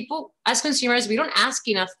your people as consumers, we don't ask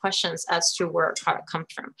enough questions as to where a product comes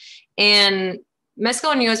from. And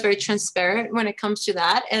Mezcal Unión is very transparent when it comes to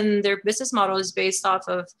that. And their business model is based off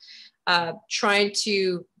of trying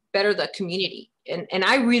to better the community. And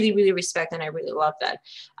I really, really respect and I really love that.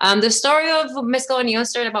 The story of Mezcal Unión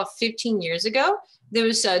started about 15 years ago. There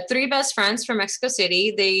was 3 best friends from Mexico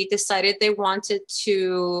City. They decided they wanted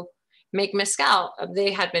to make mezcal.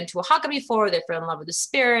 They had been to Oaxaca before. They fell in love with the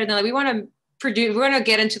spirit. And they're like, we want to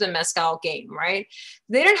get into the mezcal game, right?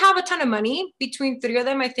 They didn't have a ton of money. Between 3 of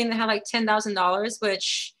them, I think they had like $10,000,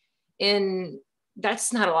 which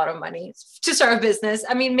that's not a lot of money to start a business.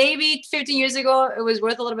 I mean, maybe 15 years ago, it was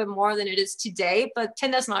worth a little bit more than it is today, but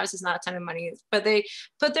 $10,000 is not a ton of money. But they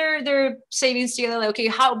put their savings together, like, okay,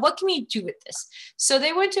 what can we do with this? So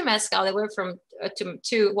they went to mezcal. They went from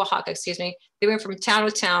to Oaxaca, excuse me. They went from town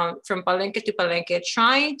to town, from palenque to palenque,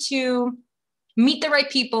 trying to meet the right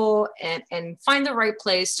people and find the right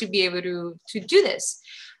place to be able to do this.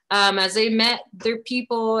 As they met their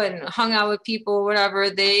people and hung out with people, whatever,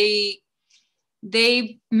 they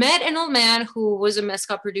met an old man who was a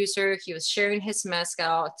mezcal producer. He was sharing his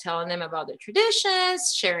mezcal, telling them about their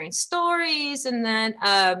traditions, sharing stories, and then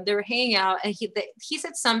they were hanging out. And he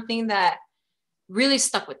said something that really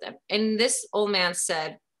stuck with them. And this old man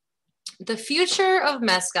said, "The future of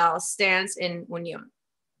mezcal stands in unión.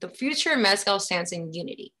 The future of mezcal stands in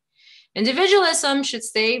unity. Individualism should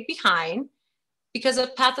stay behind because the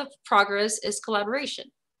path of progress is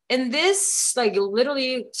collaboration." And this like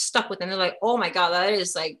literally stuck with them. They're like, oh my God, that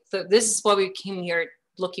is like, this is what we came here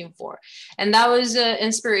looking for. And that was an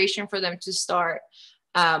inspiration for them to start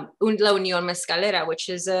La Unión Mezcalera, which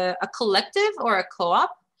is a collective or a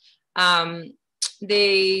co-op.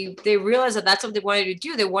 They realized that that's what they wanted to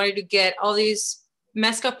do. They wanted to get all these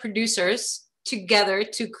mezcal producers together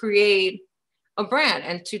to create a brand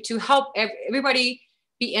and to help everybody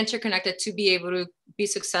be interconnected to be able to be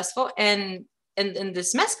successful and in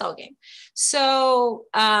this mezcal game. So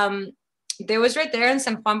there was right there in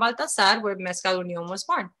San Juan Baltasar where Mezcal Unión was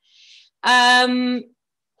born.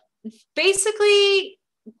 Basically,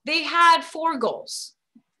 they had 4 goals.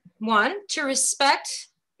 1, to respect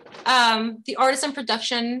the artisan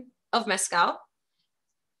production of mezcal.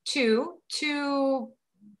 2, to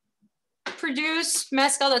produce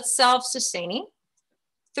mezcal that's self-sustaining.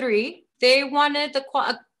 3, they wanted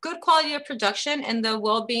a good quality of production and the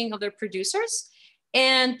well-being of their producers.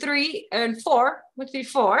 And 4,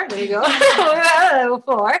 there you go.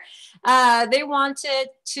 4, they wanted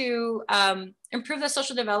to improve the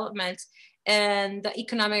social development and the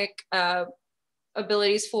economic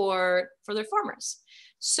abilities for their farmers.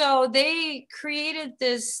 So they created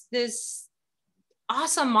this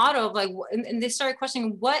awesome model of like, and they started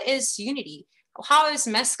questioning, what is unity? How is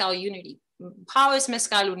mezcal unity? How is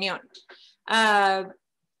Mezcal Unión?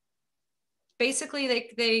 Basically,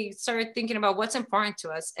 they started thinking about what's important to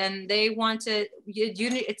us, and they wanted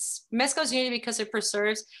unity. Mezcal is unity because it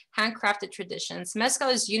preserves handcrafted traditions. Mezcal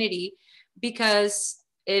is unity because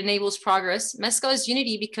it enables progress. Mezcal is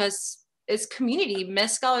unity because it's community.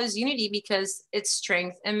 Mezcal is unity because it's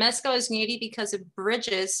strength, and mezcal is unity because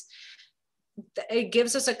it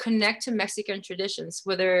gives us a connect to Mexican traditions,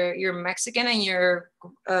 whether you're Mexican and you're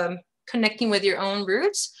connecting with your own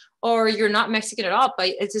roots, or you're not Mexican at all, but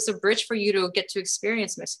it's just a bridge for you to get to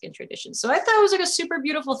experience Mexican traditions. So I thought it was like a super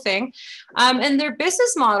beautiful thing. And their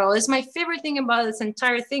business model is my favorite thing about this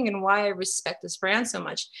entire thing and why I respect this brand so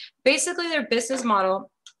much. Basically, their business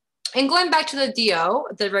model, and going back to the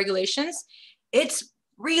DO, the regulations, it's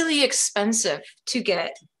really expensive to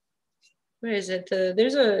get. What is it?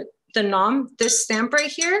 The NOM, this stamp right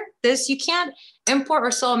here, you can't import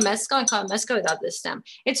or sell mezcal and call it mezcal without this stamp.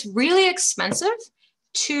 It's really expensive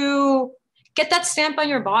to get that stamp on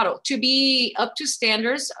your bottle, to be up to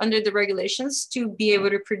standards under the regulations, to be able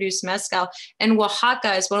to produce mezcal. And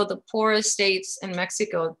Oaxaca is one of the poorest states in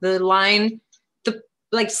Mexico. Like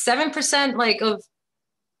 7% of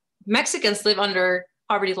Mexicans live under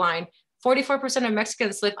poverty line. 44% of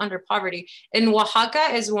Mexicans live under poverty. And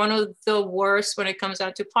Oaxaca is one of the worst when it comes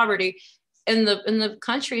down to poverty in the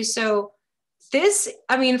country. So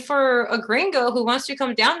for a gringo who wants to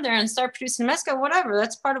come down there and start producing mezcal, whatever,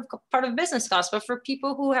 that's part of business costs. But for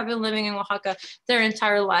people who have been living in Oaxaca their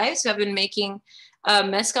entire lives, who have been making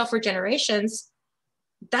mezcal for generations,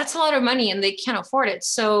 that's a lot of money and they can't afford it.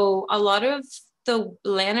 So a lot of the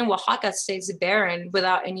land in Oaxaca stays barren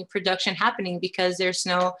without any production happening because there's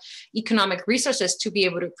no economic resources to be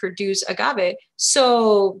able to produce agave.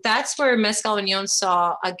 So that's where Mezcal Unión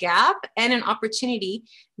saw a gap and an opportunity.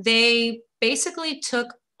 They basically took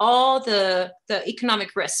all the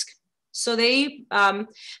economic risk. So they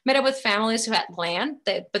met up with families who had land,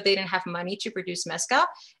 but they didn't have money to produce mezcal.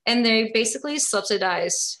 And they basically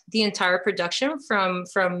subsidized the entire production from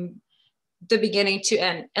the beginning to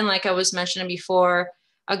end. And like I was mentioning before,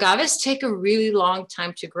 agaves take a really long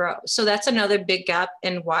time to grow. So that's another big gap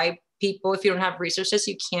in why people, if you don't have resources,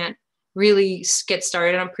 you can't really get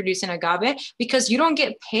started on producing agave, because you don't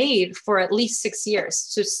get paid for at least 6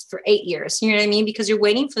 years, just for 8 years. You know what I mean? Because you're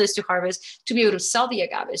waiting for this to harvest to be able to sell the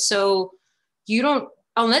agave. So you don't,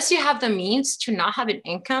 unless you have the means to not have an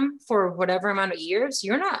income for whatever amount of years,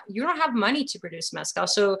 you don't have money to produce mezcal.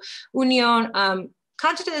 So Unión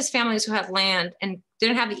contacted these families who had land and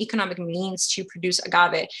didn't have the economic means to produce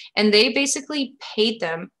agave, and they basically paid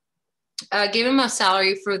them. Gave them a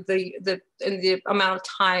salary for the amount of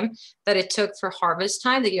time that it took for harvest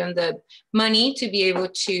time. They gave them the money to be able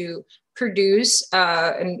to produce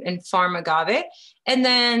and farm agave. And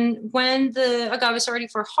then when the agave is ready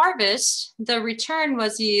for harvest, the return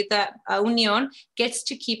was that Unión gets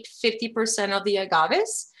to keep 50% of the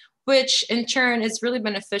agaves, which in turn is really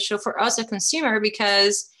beneficial for us, a consumer,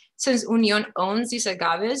 because since Unión owns these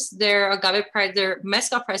agaves, their agave price, their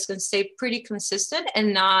mezcal price can stay pretty consistent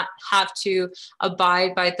and not have to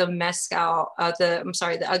abide by the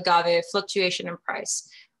the agave fluctuation in price.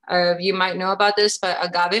 You might know about this, but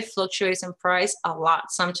agave fluctuates in price a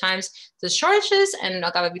lot. Sometimes the shortages and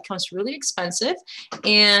agave becomes really expensive,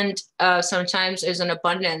 and sometimes there's an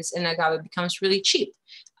abundance and agave becomes really cheap,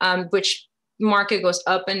 which market goes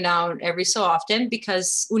up and down every so often.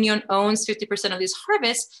 Because Unión owns 50% of these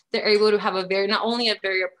harvests, they're able to have not only a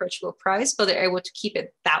very approachable price, but they're able to keep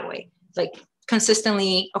it that way, like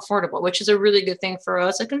consistently affordable, which is a really good thing for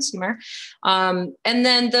us, a consumer. And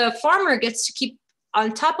then the farmer gets to keep,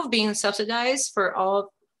 on top of being subsidized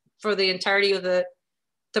for the entirety of the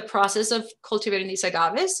process of cultivating these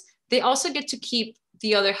agaves, they also get to keep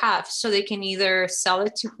the other half. So they can either sell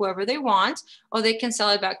it to whoever they want, or they can sell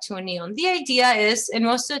it back to Unión. The idea is, and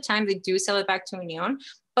most of the time they do sell it back to Unión,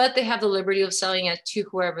 but they have the liberty of selling it to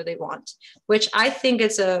whoever they want, which I think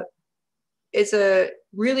is a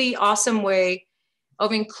really awesome way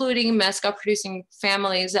of including mezcal producing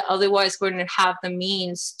families that otherwise wouldn't have the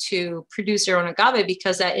means to produce their own agave,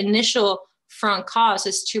 because that initial front cost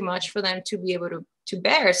is too much for them to be able to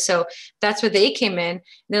bear. So that's where they came in.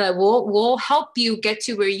 They're like, we'll help you get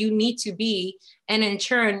to where you need to be. And in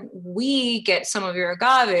turn, we get some of your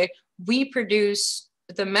agave. We produce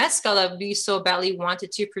the mezcal that we so badly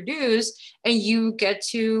wanted to produce, and you get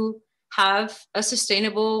to have a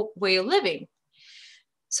sustainable way of living.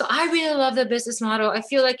 So I really love the business model. I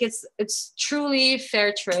feel like it's truly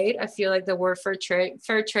fair trade. I feel like the word fair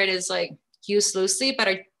trade is like used loosely, but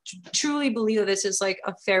I truly believe that this is like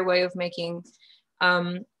a fair way of making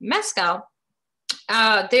mezcal.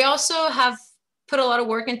 They also have put a lot of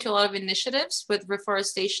work into a lot of initiatives with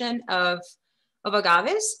reforestation of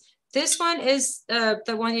agaves. This one is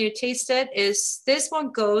the one you tasted. This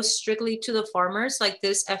one goes strictly to the farmers. Like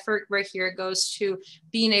this effort right here goes to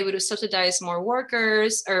being able to subsidize more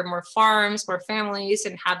workers or more farms, more families,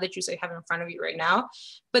 and have the juice I have in front of you right now.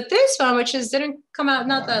 But this one, which didn't come out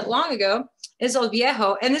not that long ago, is El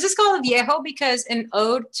Viejo. And this is called El Viejo because an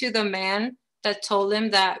ode to the man that told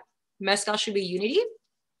him that mezcal should be unity.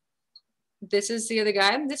 This is the other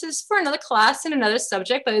guy. This is for another class and another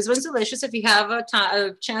subject, but this one's delicious. If you have a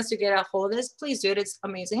chance to get a hold of this, please do it. It's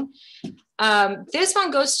amazing. This one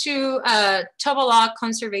goes to Tobala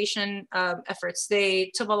conservation efforts.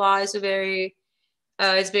 Tobala is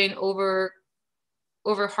it's been over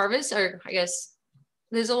harvest, or I guess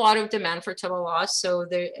there's a lot of demand for Tobala. So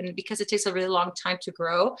and because it takes a really long time to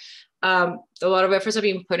grow, a lot of efforts are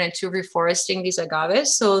being put into reforesting these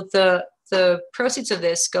agaves. So the proceeds of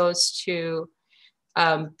this goes to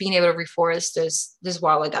being able to reforest this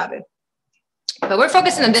wild agave. But we're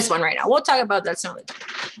focusing on this one right now. We'll talk about that soon.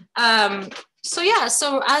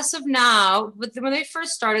 So as of now, when they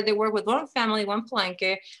first started, they worked with one family, one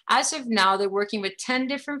palenque. As of now, they're working with 20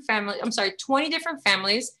 different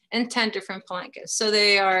families and 10 different palenques. So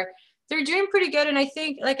they're doing pretty good. And I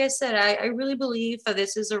think, like I said, I really believe that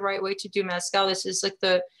this is the right way to do mezcal. This is like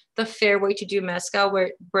the fair way to do mezcal,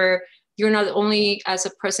 where you're not only as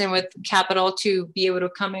a person with capital to be able to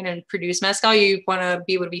come in and produce mezcal, you want to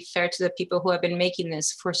be able to be fair to the people who have been making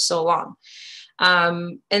this for so long.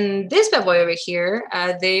 And this bad boy over here,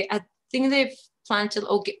 I think they've planted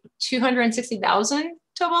 260,000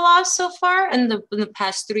 loss so far in the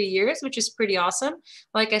past 3 years, which is pretty awesome.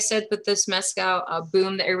 Like I said, with this mezcal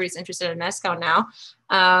boom that everybody's interested in mezcal now,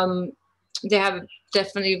 they have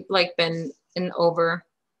definitely like been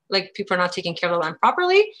like people are not taking care of the land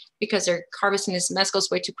properly because they're harvesting these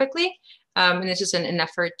mezcals way too quickly. And it's just an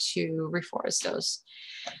effort to reforest those.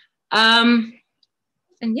 And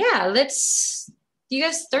yeah, you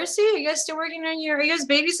guys thirsty? Are you guys still working on are you guys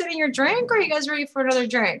babysitting your drink, or are you guys ready for another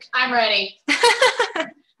drink? I'm ready.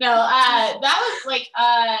 No, that was like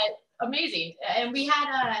amazing. And we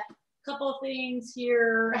had a couple of things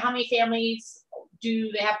here. How many families do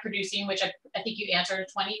they have producing? Which I think you answered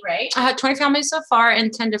 20, right? I had 20 families so far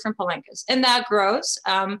and 10 different palencas, and that grows.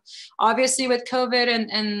 Obviously with COVID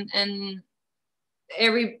and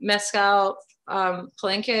every mezcal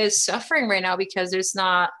palenca is suffering right now because there's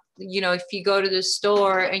not, if you go to the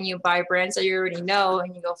store and you buy brands that you already know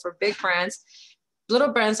and you go for big brands,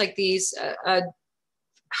 little brands like these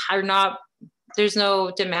are not, there's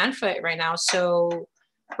no demand for it right now. So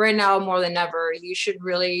right now more than ever, you should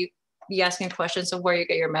really be asking questions of where you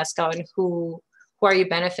get your mezcal and who are you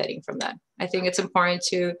benefiting from that. I think it's important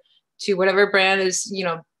to whatever brand is,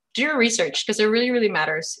 do your research, because it really, really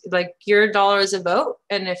matters. Like your dollar is a vote.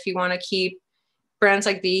 And if you want to keep brands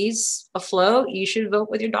like these afloat, you should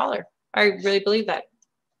vote with your dollar. I really believe that.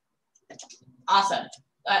 Awesome.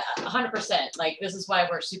 100%. Like, this is why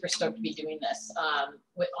we're super stoked to be doing this on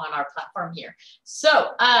our platform here.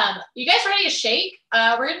 So you guys ready to shake?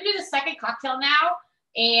 We're going to do the second cocktail now.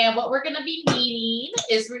 And what we're going to be needing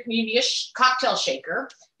is we need a cocktail shaker.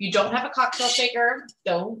 If you don't have a cocktail shaker,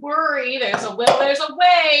 don't worry. There's a way.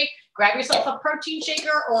 Grab yourself a protein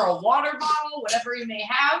shaker or a water bottle, whatever you may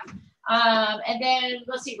have. And then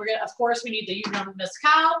let's see, of course, we need the Unión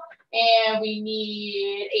Mezcal, and we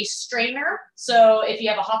need a strainer. So if you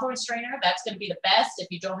have a Hawthorne strainer, that's going to be the best.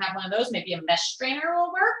 If you don't have one of those, maybe a mesh strainer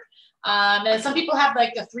will work. And some people have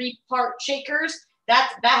like the 3-part shakers.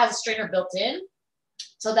 That has a strainer built in.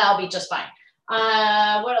 So that'll be just fine.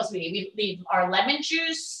 What else we need? We need our lemon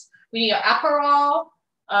juice. We need our Aperol.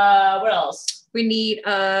 What else? We need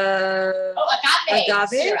agave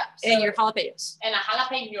syrup, and your jalapenos. And a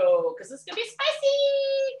jalapeno, because it's gonna be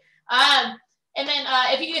spicy. And then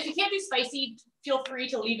if you can't do spicy, feel free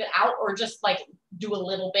to leave it out or just like do a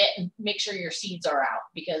little bit and make sure your seeds are out,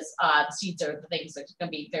 because the seeds are the things that are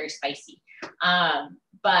gonna be very spicy.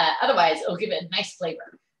 But otherwise, it'll give it a nice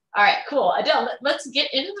flavor. All right, cool. Adele, let's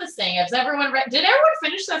get into this thing. Did everyone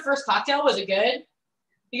finish their first cocktail? Was it good?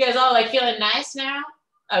 You guys all like feeling nice now?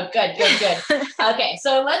 Oh, good. Okay,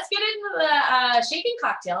 so let's get into the shaken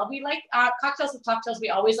cocktail. We like cocktails with cocktails. We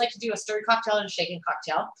always like to do a stirred cocktail and a shaken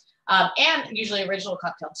cocktail, and usually original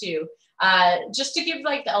cocktail too, just to give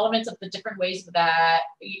like the elements of the different ways that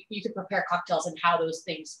you can prepare cocktails and how those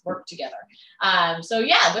things work together. So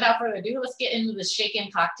yeah, without further ado, let's get into the shaken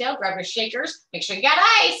cocktail. Grab your shakers, make sure you got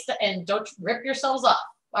ice, and don't rip yourselves off.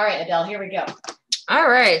 All right, Adele, here we go. All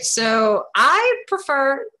right, so I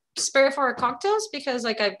prefer spirit forward cocktails because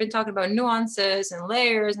like I've been talking about nuances and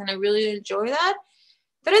layers, and I really enjoy that.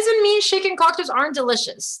 That doesn't mean shaken cocktails aren't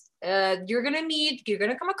delicious. You're gonna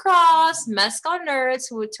come across mezcal nerds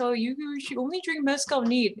who would tell you should only drink mezcal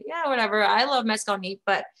neat. Yeah, whatever. I love mezcal neat,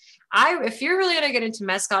 but if you're really gonna get into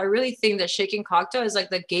mezcal, I really think that shaken cocktail is like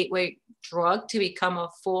the gateway drug to become a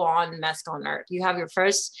full-on mezcal nerd. You have your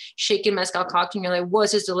first shaken mezcal cocktail, and you're like, whoa,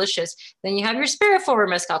 this is delicious. Then you have your spirit forward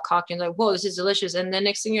mezcal cocktail, and you're like, whoa, this is delicious. And then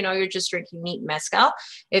next thing you know, you're just drinking neat mezcal.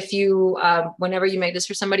 If you, whenever you make this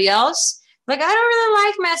for somebody else, like, I don't really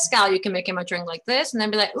like mezcal, you can make him a drink like this, and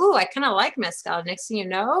then be like, ooh, I kind of like mezcal. Next thing you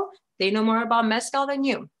know, they know more about mezcal than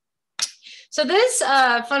you. So this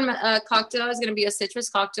fun cocktail is going to be a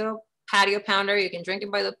citrus cocktail, patio pounder. You can drink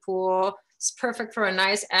it by the pool. It's perfect for a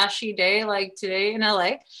nice ashy day like today in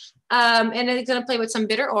LA. And it's going to play with some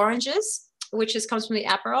bitter oranges, which comes from the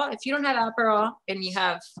Aperol. If you don't have Aperol and you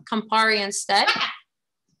have Campari instead,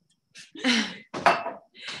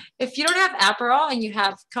 if you don't have Aperol and you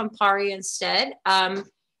have Campari instead,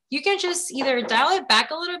 you can just either dial it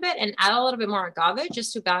back a little bit and add a little bit more agave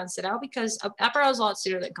just to balance it out, because Aperol is a lot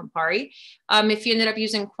sweeter than Campari. If you ended up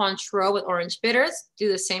using Cointreau with orange bitters,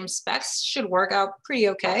 do the same specs, should work out pretty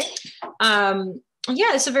okay.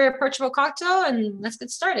 Yeah, it's a very approachable cocktail, and let's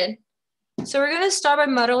get started. So we're gonna start by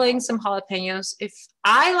muddling some jalapenos. If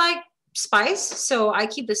I like spice, so I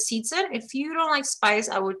keep the seeds in. If you don't like spice,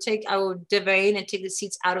 I would devein and take the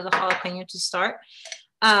seeds out of the jalapeno to start.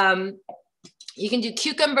 You can do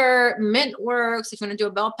cucumber, mint works. If you want to do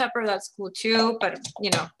a bell pepper, that's cool too. But you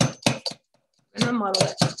know, I'm gonna muddle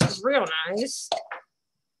it real nice.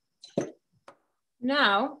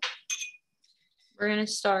 Now we're gonna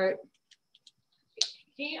start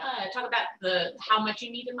Can you talk about how much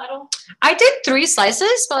you need in muddle? I did 3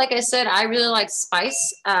 slices, but like I said, I really like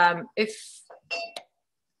spice. If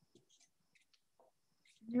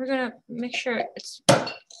we're gonna make sure it's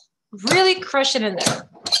really crush it in there.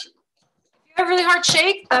 If you have a really hard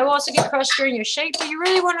shake, that will also get crushed during your shake, but you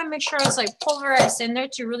really want to make sure it's like pulverized in there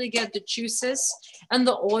to really get the juices and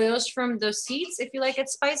the oils from the seeds if you like it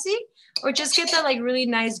spicy, or just get that like really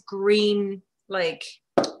nice green, like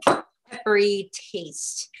peppery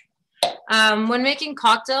taste. When making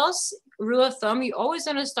cocktails, rule of thumb, you always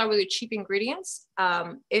want to start with your cheap ingredients.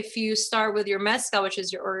 If you start with your mezcal, which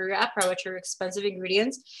is your Aperol, which are expensive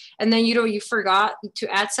ingredients, and then you forgot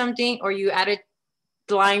to add something, or you added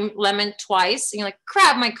lime, lemon twice, and you're like,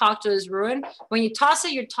 crap, my cocktail is ruined. When you toss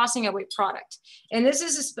it, you're tossing away product. And this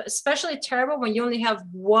is especially terrible when you only have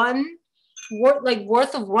worth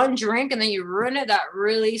of one drink and then you ruin it. That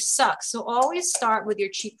really sucks. So always start with your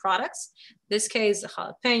cheap products. In this case, the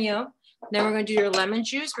jalapeno. Then we're going to do your lemon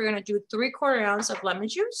juice. We're going to do 3/4 ounce of lemon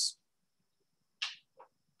juice.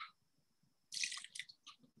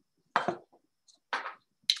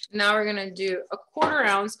 Now we're going to do 1/4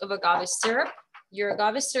 ounce of agave syrup. Your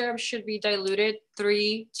agave syrup should be diluted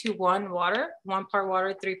 3-to-1 water, 1 part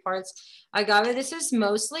water, 3 parts agave. This is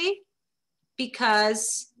mostly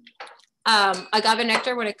because agave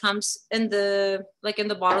nectar, when it comes in the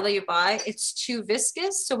bottle that you buy, it's too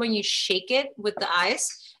viscous. So when you shake it with the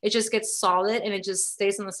ice, it just gets solid and it just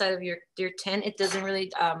stays on the side of your tin. It doesn't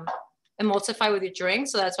really emulsify with your drink.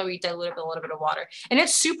 So that's why we dilute it with a little bit of water. And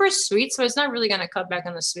it's super sweet, so it's not really going to cut back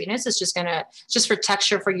on the sweetness. It's just for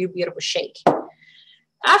texture for you to be able to shake.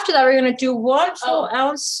 After that, we're going to do 1 full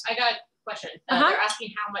ounce. I got a question. They're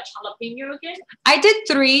asking how much jalapeno again? I did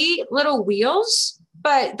 3 little wheels,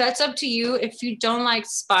 but that's up to you. If you don't like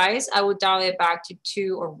spice, I would dial it back to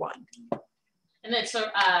 2 or 1. And then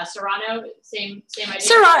Serrano, same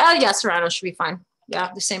idea? Serrano should be fine.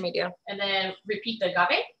 Yeah, the same idea. And then repeat the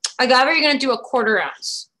agave? Agave, you're going to do 1/4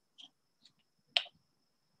 ounce.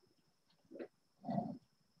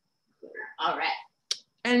 All right.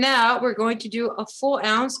 And now we're going to do 1 full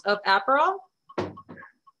ounce of Aperol. And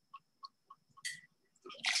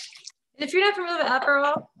if you're not familiar with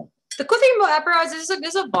Aperol, the cool thing about Aperol is this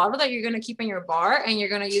is a bottle that you're going to keep in your bar and you're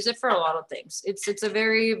going to use it for a lot of things. It's a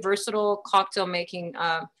very versatile cocktail making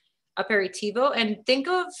aperitivo. And think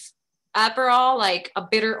of Aperol like a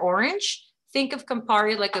bitter orange. Think of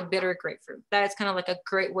Campari like a bitter grapefruit. That's kind of like a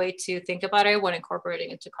great way to think about it when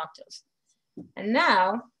incorporating into cocktails. And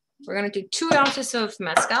now we're going to do 2 ounces of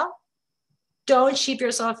mezcal. Don't cheap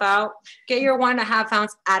yourself out. Get your 1.5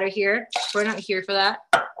 ounce out of here. We're not here for that.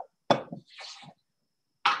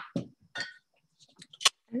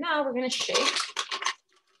 And now we're going to shake.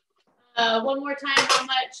 One more time, how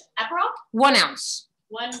much Aperol? 1 ounce.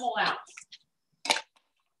 1 whole ounce.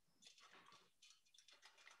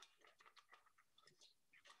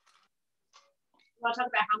 You want to talk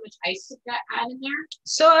about how much ice you got add in there?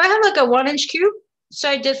 So I have like a 1-inch cube. So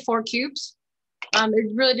I did 4 cubes.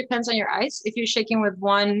 It really depends on your ice. If you're shaking with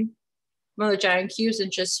one of the giant cubes and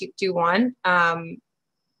just you do 1,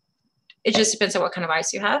 it just depends on what kind of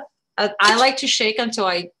ice you have. I like to shake until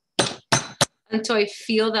I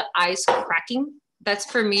feel the ice cracking. That's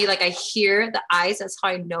for me, like I hear the ice. That's how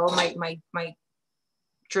I know my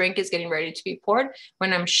drink is getting ready to be poured,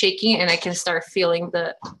 when I'm shaking and I can start feeling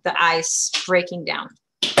the ice breaking down.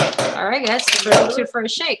 All right, guys, ready for a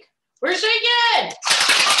shake. We're shaking!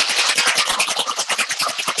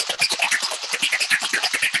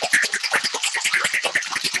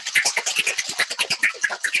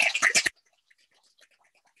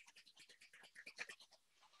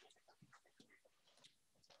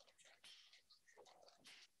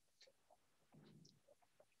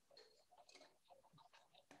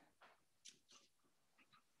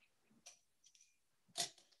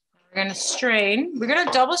 We're gonna strain. We're gonna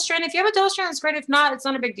double strain. If you have a double strain, it's great. If not, it's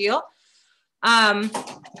not a big deal. No.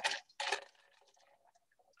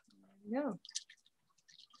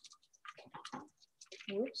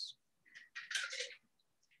 Oops.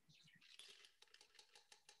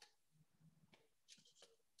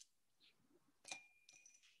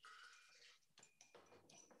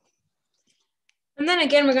 And then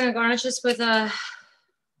again, we're gonna garnish this with an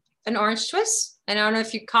orange twist. And I don't know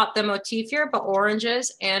if you caught the motif here, but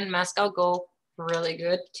oranges and mezcal go really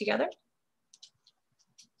good together.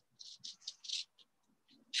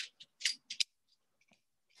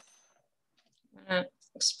 I'm gonna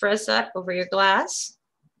express that over your glass.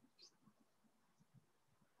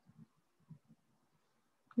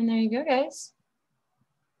 And there you go, guys.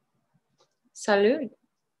 Salud.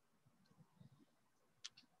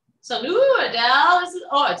 Salud, Adele.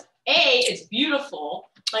 It's beautiful.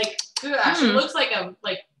 Like, gosh, it looks like a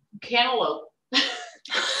cantaloupe.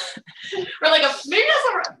 Or like a, maybe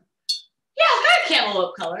that's a, yeah, it's got a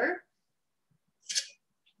cantaloupe color.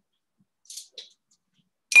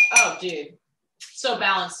 Oh, dude. So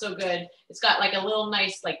balanced, so good. It's got like a little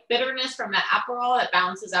nice like bitterness from that Aperol that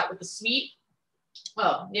balances out with the sweet.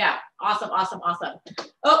 Oh, yeah. Awesome, awesome, awesome.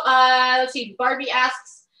 Oh, let's see. Barbie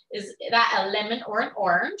asks, is that a lemon or an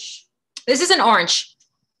orange? This is an orange.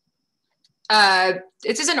 It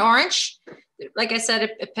is an orange. Like I said,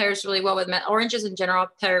 it pairs really well with oranges in general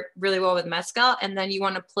pair really well with mezcal, and then you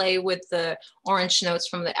want to play with the orange notes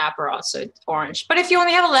from the Aperol, so it's orange. But if you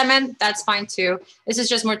only have a lemon, that's fine too. This is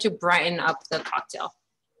just more to brighten up the cocktail.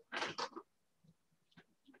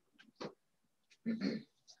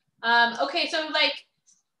 Okay, so like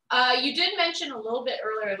you did mention a little bit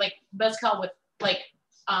earlier, like mezcal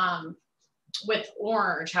with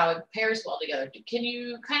orange, how it pairs well together. Can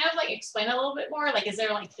you kind of like explain a little bit more? Like, is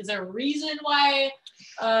there a reason why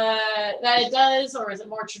that it does, or is it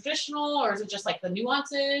more traditional, or is it just like the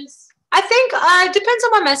nuances? I think it depends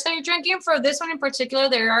on what mezcal you're drinking. For this one in particular,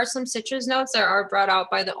 there are some citrus notes that are brought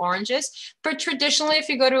out by the oranges. But traditionally, if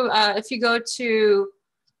you go to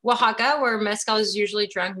Oaxaca, where mezcal is usually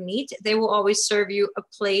drunk neat, they will always serve you a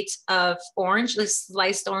plate of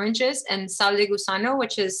sliced oranges and sal de gusano,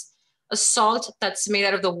 which is a salt that's made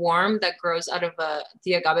out of the worm that grows out of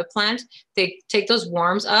the agave plant. They take those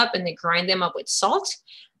worms up and they grind them up with salt.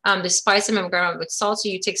 They spice them and grind them up with salt. So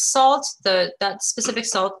you take salt, that specific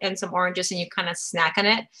salt, and some oranges, and you kind of snack on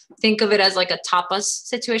it. Think of it as like a tapas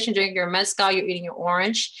situation. Drinking your mezcal, you're eating your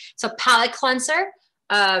orange. It's a palate cleanser.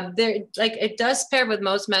 It does pair with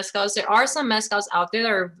most mezcals. There are some mezcals out there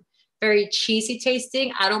that are very cheesy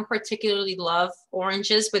tasting. I don't particularly love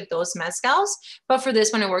oranges with those mezcals, but for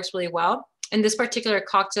this one, it works really well. In this particular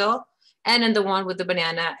cocktail, and in the one with the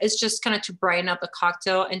banana, it's just kind of to brighten up the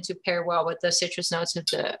cocktail and to pair well with the citrus notes of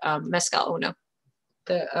the Mezcal Uno,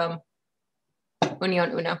 the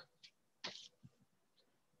Unión Uno.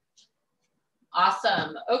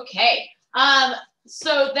 Awesome. Okay.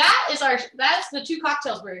 So that's the two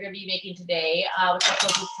cocktails we're going to be making today. With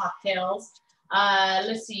cocktails.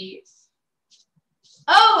 Let's see.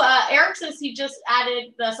 Oh, Eric says he just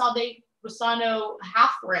added the Sal de Gusano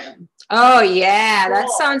half rim. Oh yeah, cool. That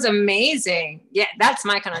sounds amazing. Yeah, that's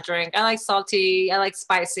my kind of drink. I like salty. I like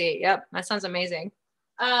spicy. Yep, that sounds amazing.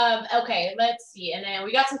 Okay, let's see. And then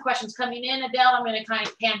we got some questions coming in. Adele, I'm going to kind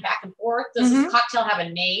of pan back and forth. Does this cocktail have a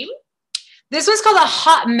name? This one's called a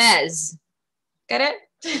hot mez. Get it?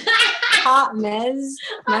 Hot mez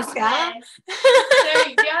mezcal. There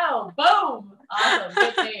you go. Boom. Awesome.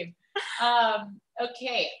 Good name.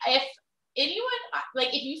 Okay. If anyone,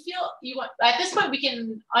 if you feel you want, at this point, we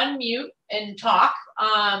can unmute and talk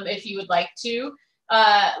if you would like to.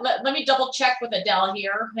 Let me double check with Adele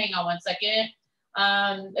here. Hang on one second.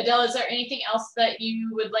 Adele, is there anything else that you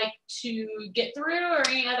would like to get through, or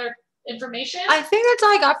any other information? I think that's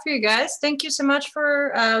all I got for you guys. Thank you so much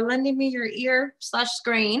for lending me your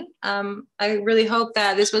ear/screen. I really hope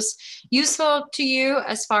that this was useful to you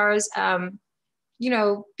as far as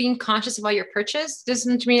being conscious about your purchase. This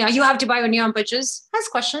doesn't mean you have to buy Unión, but just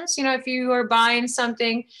ask questions. If you are buying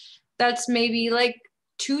something that's maybe like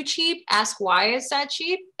too cheap, ask why is that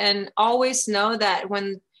cheap, and always know that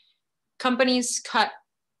when companies cut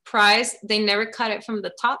price, they never cut it from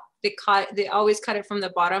the top. They always cut it from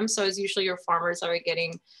the bottom. So it's usually your farmers are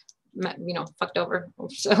getting, fucked over.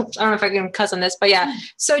 So I don't know if I can cuss on this, but yeah.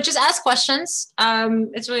 So just ask questions.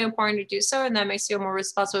 It's really important to do so. And that makes you a more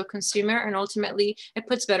responsible consumer. And ultimately it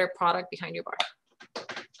puts better product behind your bar.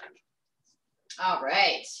 All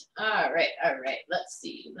right. Let's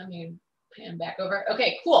see. Let me pan back over.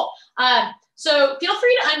 Okay, cool. So feel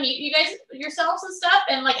free to unmute you guys yourselves and stuff.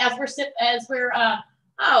 And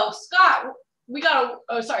Scott,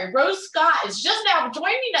 Rose Scott is just now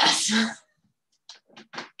joining us.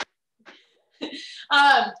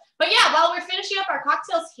 But yeah, while we're finishing up our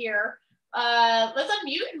cocktails here, let's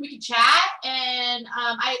unmute and we can chat. And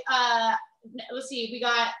let's see, we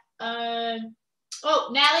got,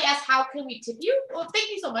 Natalie asked, how can we tip you? Well,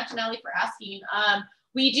 thank you so much, Natalie, for asking.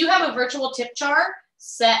 We do have a virtual tip jar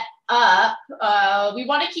set up. We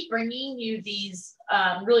want to keep bringing you these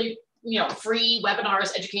really free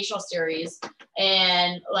webinars, educational series.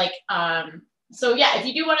 And so yeah, if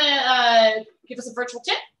you do want to give us a virtual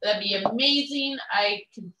tip, that'd be amazing. I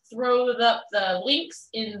can throw up the links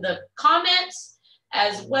in the comments,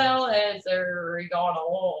 as well as there we go on a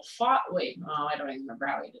little I don't even remember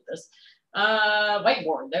how we did this.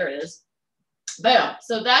 Whiteboard, there it is. Boom.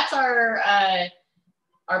 So that's our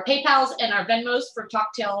our PayPals and our Venmos for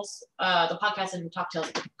TalkTales, the podcast and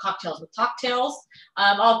Cocktails with TalkTales.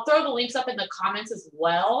 I'll throw the links up in the comments as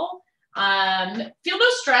well. Feel no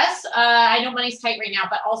stress. I know money's tight right now,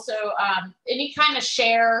 but also any kind of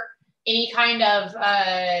share, any kind of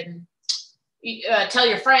tell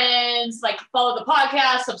your friends, like follow the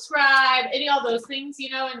podcast, subscribe, any all those things, you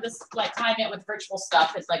know, in this like climate with virtual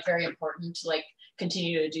stuff is like very important to like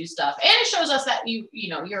continue to do stuff. And it shows us that you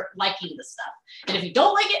know, you're liking the stuff. And if you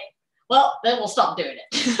don't like it, well, then we'll stop doing it.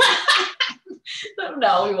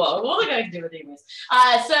 No, we won't. We're gonna do it anyways.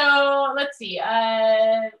 So let's see.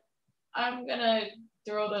 I'm gonna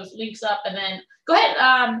throw those links up and then go ahead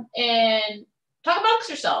and talk amongst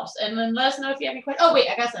yourselves and then let us know if you have any questions. Oh wait,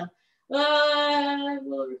 I got some.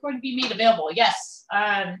 Will the recording be made available? Yes.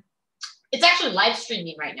 It's actually live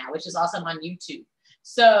streaming right now, which is awesome on YouTube.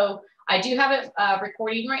 So I do have it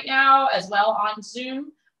recording right now as well on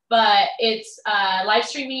Zoom, but it's live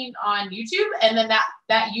streaming on YouTube, and then that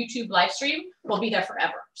YouTube live stream will be there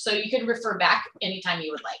forever. So you can refer back anytime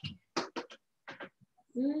you would like.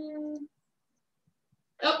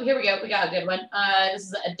 Oh, here we go. We got a good one. This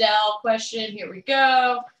is an Adele question. Here we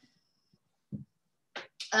go.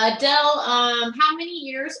 Adele, how many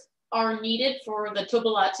years are needed for the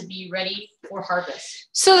tubula to be ready for harvest?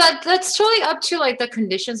 So that's totally up to like the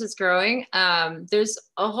conditions it's growing. There's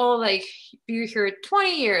a whole like you hear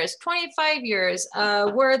 20 years, 25 years.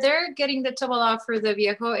 Where they're getting the tubula for the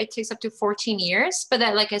viejo, it takes up to 14 years. But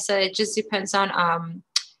that, like I said, it just depends on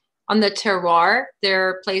the terroir. There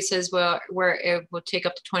are places where it will take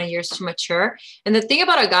up to 20 years to mature. And the thing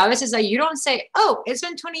about agaves is that you don't say, oh, it's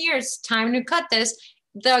been 20 years, time to cut this.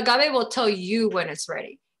 The agave will tell you when it's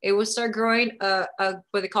ready. It will start growing what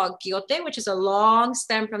they call guillote, which is a long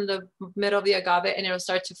stem from the middle of the agave, and it will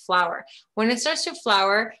start to flower. When it starts to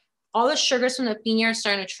flower, all the sugars from the piña are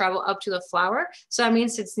starting to travel up to the flower. So that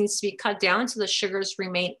means it needs to be cut down so the sugars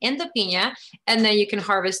remain in the piña, and then you can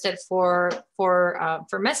harvest it for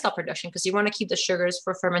mezcal production because you want to keep the sugars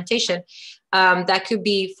for fermentation. That could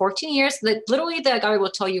be 14 years. Literally, the agave will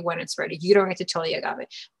tell you when it's ready. You don't get to tell the agave,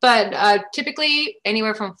 but typically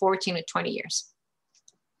anywhere from 14 to 20 years.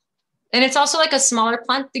 And it's also like a smaller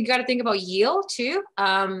plant. You got to think about yield too.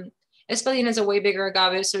 Espalion is a way bigger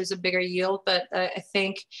agave, so there's a bigger yield, but I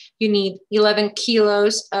think you need 11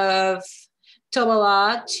 kilos of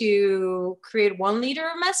tobala to create 1 liter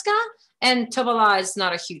of mezcal. And tobala is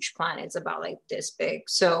not a huge plant. It's about like this big.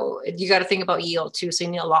 So you got to think about yield too. So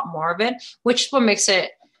you need a lot more of it, which is what makes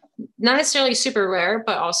it not necessarily super rare,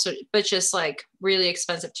 but just like really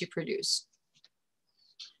expensive to produce.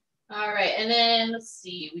 All right, and then let's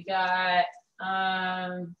see, we got,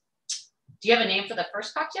 do you have a name for the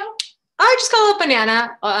first cocktail? I just call it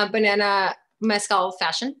banana mezcal old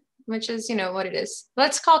fashioned, which is, you know, what it is.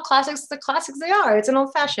 Let's call classics the classics they are. It's an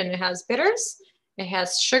old fashioned. It has bitters, it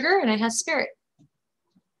has sugar, and it has spirit.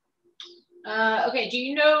 Okay, do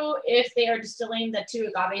you know if they are distilling the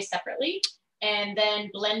 2 agaves separately and then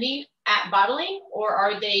blending at bottling, or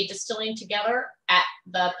are they distilling together at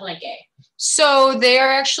the palenque? So they are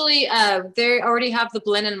actually, they already have the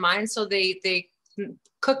blend in mind. So they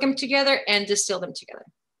cook them together and distill them together.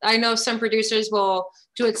 I know some producers will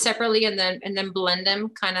do it separately and then blend them.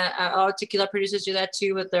 Kind of, all tequila producers do that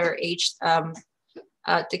too with their aged, you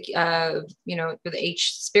know, with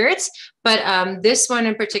aged spirits. But this one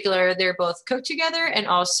in particular, they're both cooked together and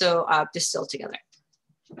also distilled together.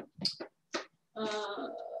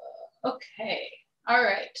 Okay. All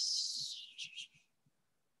right.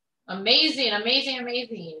 Amazing, amazing,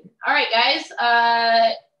 amazing. All right, guys.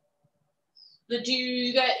 Do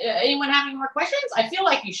you guys, anyone have any more questions? I feel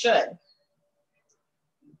like you should.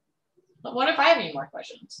 But what if I have any more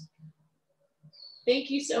questions? Thank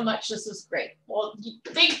you so much. This was great. Well,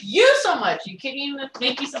 thank you so much. You kidding?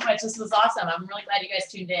 Thank you so much. This was awesome. I'm really glad you guys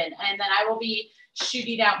tuned in. And then I will be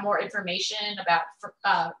shooting out more information about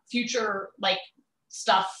future like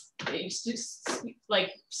stuff,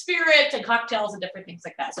 like spirits and cocktails and different things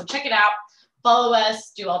like that. So check it out. Follow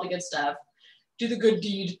us. Do all the good stuff. Do the good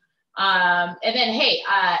deed. And then, hey,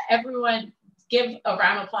 everyone give a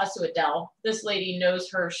round of applause to Adele. This lady knows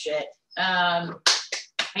her shit. And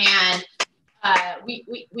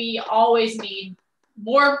we always need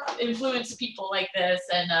more influenced people like this.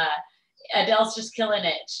 And Adele's just killing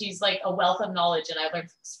it. She's like a wealth of knowledge, and I learn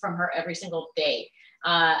from her every single day.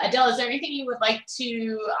 Adele, is there anything you would like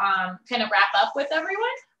to kind of wrap up with everyone?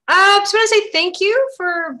 I just want to say thank you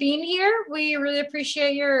for being here. We really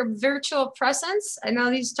appreciate your virtual presence. I know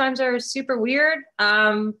these times are super weird,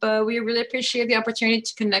 but we really appreciate the opportunity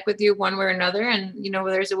to connect with you one way or another. And, you know,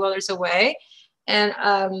 where there's a will, there's a way.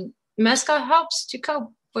 And mezcal helps to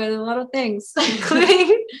cope. with a lot of things,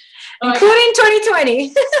 including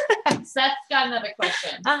 2020. Seth's got another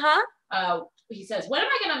question. He says, what am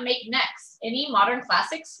I going to make next? Any modern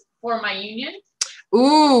classics for my union?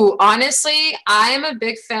 Ooh, honestly, I am a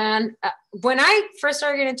big fan. When I first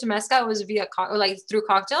started getting into mezcal, it was via through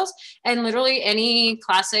cocktails, and literally any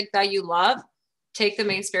classic that you love, take the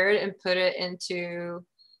main spirit and put it into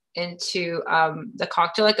the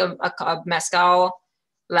cocktail. Like a mezcal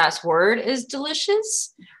last word is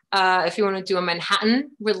delicious. If you want to do a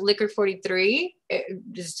Manhattan with liquor 43, it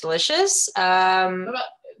is delicious. What about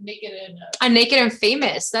Naked and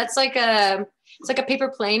Famous? That's it's like a paper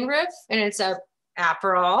plane riff, and it's a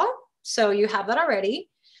Aperol, so you have that already.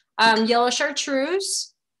 Yellow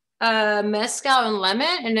chartreuse, mezcal and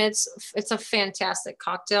lemon, and it's a fantastic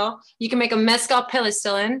cocktail. You can make a mezcal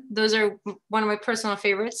penicillin. Those are one of my personal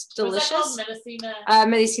favorites. Delicious. What's that called?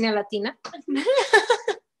 Medicina Latina.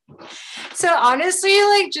 So honestly,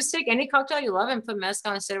 like, just take any cocktail you love and put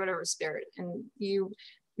mezcal instead of whatever spirit, and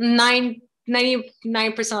 99%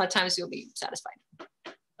 of the times you'll be satisfied.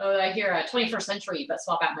 Oh, I hear 21st century, but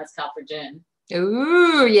swap out mezcal for gin.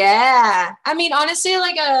 Ooh, yeah. I mean, honestly,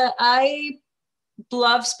 like I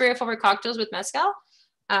love spirit forward cocktails with mezcal.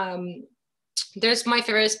 There's my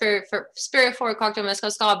favorite spirit forward cocktail mezcal.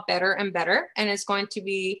 It's called Better and Better, and it's going to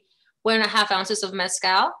be 1.5 ounces of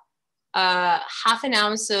mezcal, half an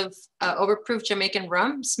ounce of overproof Jamaican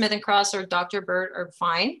rum, Smith & Cross or Dr. Bird are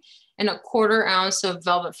fine, and 1/4 ounce of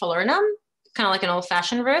Velvet Falernum, kind of like an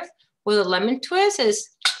old-fashioned riff with a lemon twist. Is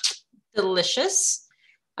delicious.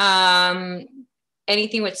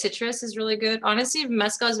 Anything with citrus is really good. Honestly,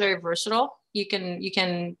 mezcal is very versatile. You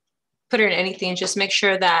can put it in anything. Just make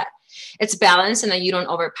sure that it's balanced and that you don't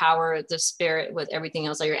overpower the spirit with everything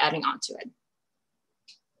else that you're adding onto it.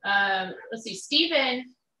 Let's see,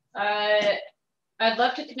 Stephen, I'd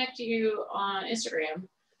love to connect to you on Instagram.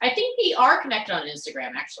 I think we are connected on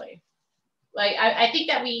Instagram, actually. Like, I think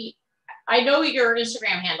that I know your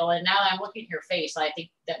Instagram handle, and now that I'm looking at your face, I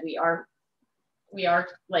think that we are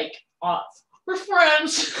like off. We're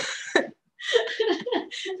friends.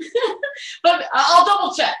 But I'll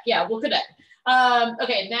double check. Yeah, we'll connect.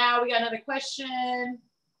 Okay, now we got another question.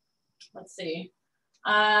 Let's see.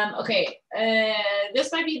 Okay,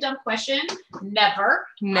 this might be a dumb question. Never,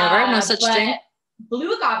 no such thing.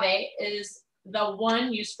 Blue agave is the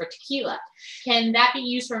one used for tequila. Can that be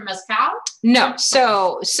used for mezcal? No,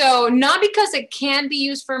 so not because it can be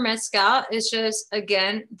used for mezcal. It's just,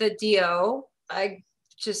 again, the DO. I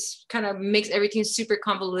just kind of makes everything super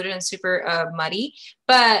convoluted and super muddy.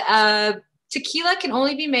 But tequila can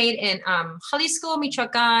only be made in Jalisco,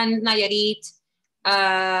 Michoacan, Nayarit,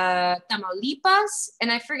 Tamaulipas,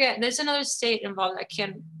 and I forget, there's another state involved. I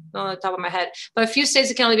can't know on the top of my head, but a few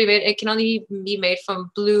states it can only be made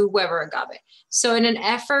from blue Weber agave. So in an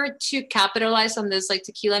effort to capitalize on this like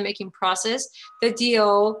tequila making process, the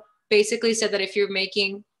DO basically said that if you're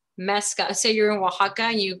making mezcal, say you're in Oaxaca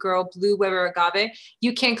and you grow blue Weber agave,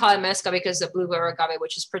 you can't call it mezcal because the blue Weber agave,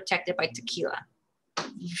 which is protected by tequila.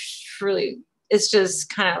 Really, it's just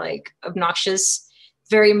kind of like obnoxious,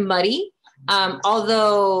 very muddy.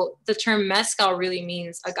 Although the term mezcal really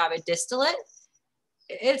means agave distillate,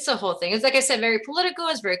 it's a whole thing. It's, like I said, very political.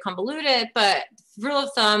 It's very convoluted, but rule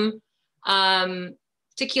of thumb,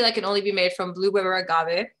 tequila can only be made from blue Weber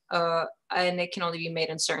agave, and it can only be made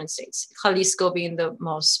in certain states, Jalisco being the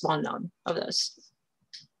most well-known of those.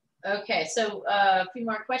 Okay, so a few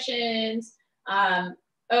more questions.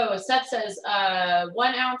 Seth says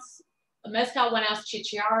 1 ounce mezcal, 1 ounce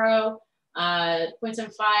chicharo,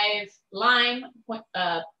 0.75 lime,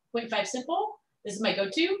 0.5 simple. This is my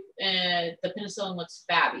go-to. The penicillin looks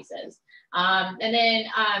fab, he says. And then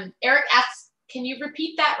Eric asks, can you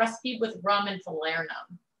repeat that recipe with rum and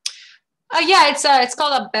falernum? Yeah, it's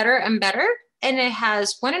called a Better and Better, and it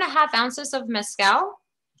has 1.5 ounces of mezcal,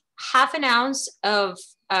 half an ounce of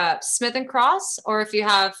Smith & Cross, or if you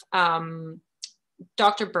have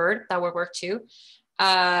Dr. Bird, that would work too,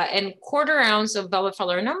 and 1/4 ounce of Velvet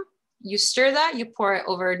Falernum. You stir that, you pour it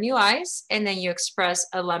over new ice, and then you express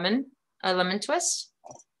a lemon twist,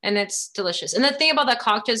 and it's delicious. And the thing about that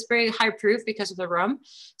cocktail is very high proof because of the rum.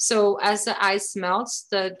 So as the ice melts,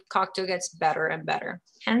 the cocktail gets better and better.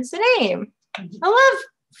 Hence the name. I love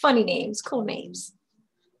funny names, cool names.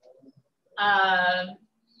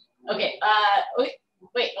 Okay.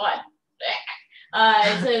 Wait, what?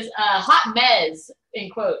 It says hot mez in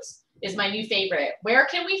quotes is my new favorite. Where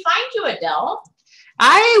can we find you, Adele?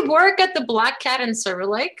 I work at the Black Cat in Silver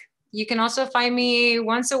Lake. You can also find me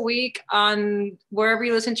once a week on wherever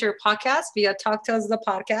you listen to your podcast via TalkTales the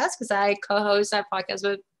podcast, because I co-host that podcast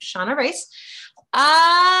with Shauna Race.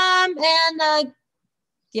 And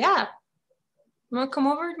Yeah. Want to come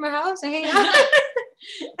over to my house and hang out?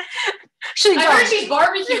 I heard she's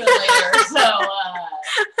barbecuing later, so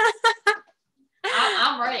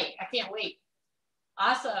I'm ready. I can't wait.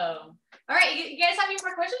 Awesome. All right, you guys have any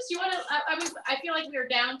more questions? Do you want to? I feel like we're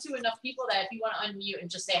down to enough people that if you want to unmute and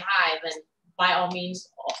just say hi, then by all means,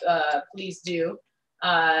 please do.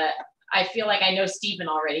 I feel like I know Stephen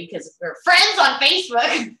already because we're friends on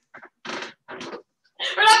Facebook.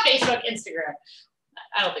 We're not Facebook, Instagram.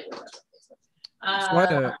 I don't think we're friends on Facebook. So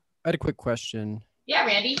I had a quick question. Yeah,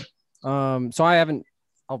 Randy. So I haven't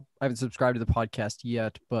subscribed to the podcast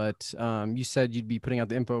yet, but you said you'd be putting out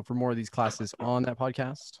the info for more of these classes on that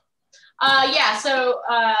podcast. Yeah. So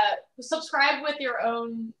subscribe with your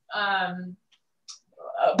own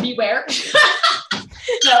beware.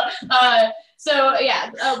 No. So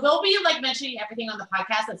yeah, we'll be like mentioning everything on the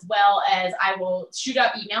podcast as well as I will shoot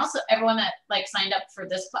out emails. So everyone that like signed up for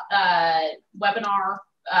this webinar,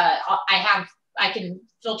 I can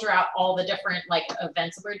filter out all the different like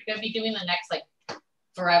events that we're going to be doing the next like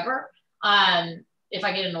forever. If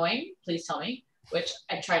I get annoying, please tell me, which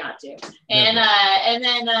I try not to. And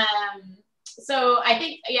then so I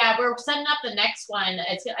think we're setting up the next one.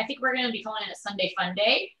 I think we're going to be calling it Sunday Fun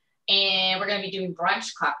Day. And we're going to be doing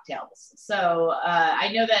brunch cocktails. So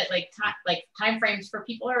I know that time frames for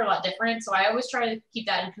people are a lot different. So I always try to keep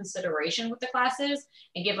that in consideration with the classes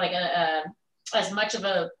and give like as much of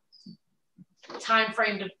a time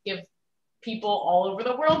frame to give people all over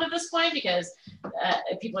the world at this point because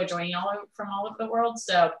people are joining from all over the world.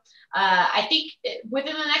 So I think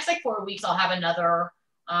within the next like 4 weeks, I'll have another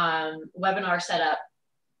webinar set up,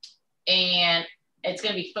 and it's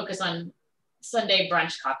going to be focused on Sunday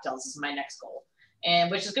brunch cocktails is my next goal,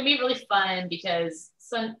 and which is going to be really fun because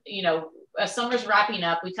summer's wrapping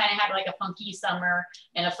up. We kind of had like a funky summer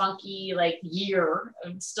and a funky like year.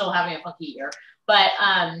 I'm still having a funky year, but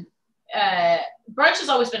brunch has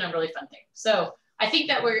always been a really fun thing. So I think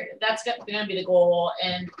that that's going to be the goal,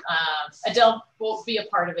 and Adele will be a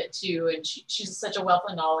part of it too. And she's such a wealth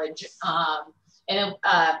of knowledge. And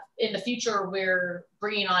in the future, we're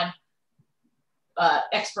bringing on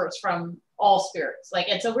experts from all spirits.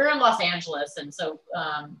 And so we're in Los Angeles, and so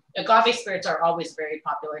agave spirits are always very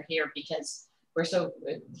popular here because we're so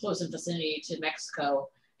close in vicinity to Mexico,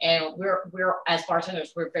 and we're as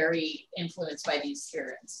bartenders, we're very influenced by these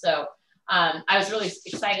spirits. So I was really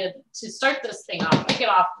excited to start this thing off, kick it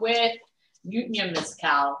off with Unión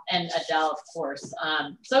Mezcal and Adele, of course.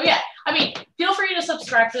 So yeah, I mean, feel free to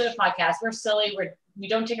subscribe to the podcast. We're silly. We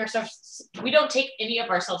don't take any of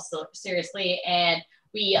ourselves seriously, and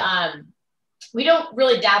we don't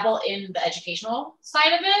really dabble in the educational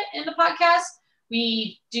side of it in the podcast.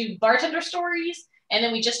 We do bartender stories, and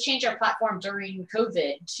then we just changed our platform during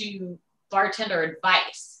COVID to bartender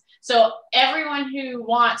advice. So everyone who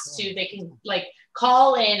wants to, they can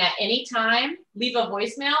call in at any time, leave a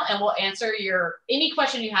voicemail, and we'll answer any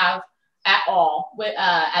question you have at all with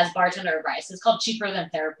as bartender advice. It's called Cheaper Than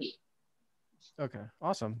Therapy. Okay,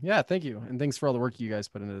 awesome. Yeah, thank you, and thanks for all the work you guys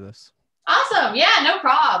put into this. Awesome. Yeah, no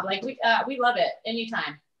problem. We love it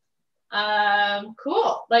anytime.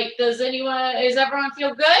 Cool. Does everyone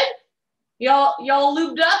feel good? Y'all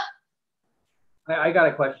lubed up? I got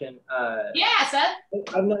a question. Yeah, Seth.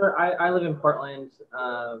 I live in Portland.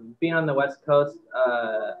 Being on the West Coast,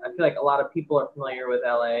 I feel like a lot of people are familiar with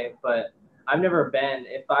LA, but I've never been.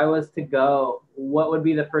 If I was to go, what would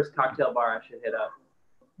be the first cocktail bar I should hit up?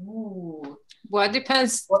 Ooh. Well, it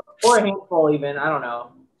depends. Or a handful even, I don't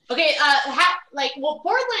know. Okay,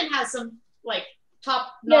 Portland has some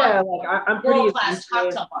top I'm pretty world-class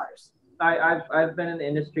cocktail bars. I've been in the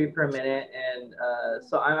industry for a minute, and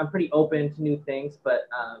so I'm pretty open to new things. But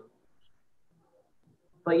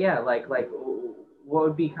yeah, what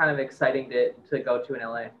would be kind of exciting to go to in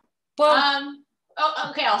LA? Well,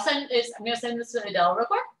 okay, I'm gonna send this to Adele real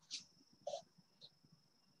quick.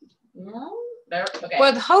 Okay.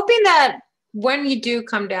 Well, hoping that when you do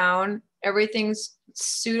come down, everything's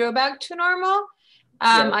pseudo back to normal.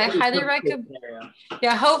 I highly recommend.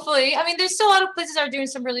 Yeah, hopefully. I mean, there's still a lot of places that are doing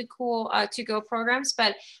some really cool to-go programs,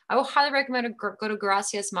 but I will highly recommend go to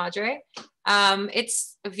Gracias Madre.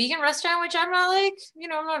 It's a vegan restaurant, which I'm not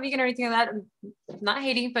I'm not vegan or anything like that. I'm not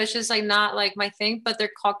hating, but it's just not my thing. But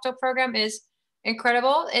their cocktail program is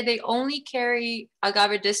incredible. And they only carry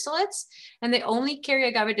agave distillates, and they only carry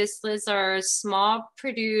agave distillates that are small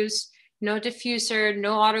produced, no diffuser,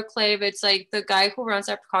 no autoclave. It's the guy who runs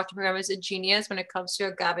that cocktail program is a genius when it comes to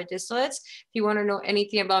agave distillates. If you want to know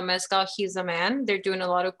anything about mezcal, he's the man. They're doing a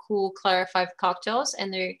lot of cool clarified cocktails,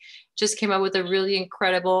 and they just came up with a really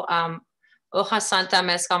incredible Hoja Santa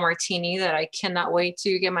Mezcal Martini that I cannot wait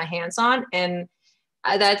to get my hands on. And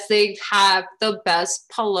They have the best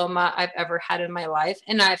Paloma I've ever had in my life,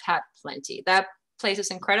 and I've had plenty. That place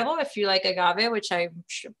is incredible. If you like agave, which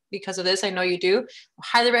because of this, I know you do, I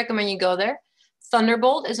highly recommend you go there.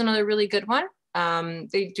 Thunderbolt is another really good one.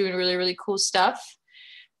 They do really, really cool stuff.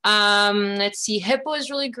 Let's see, Hippo is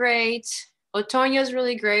really great. Otoño is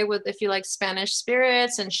really great if you like Spanish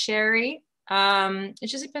spirits and sherry. It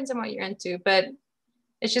just depends on what you're into, but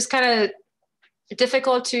it's just kind of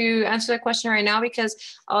difficult to answer that question right now because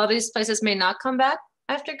all of these places may not come back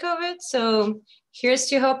after COVID. So here's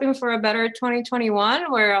to hoping for a better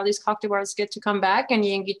 2021 where all these cocktail bars get to come back and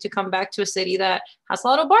you get to come back to a city that has a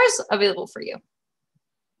lot of bars available for you.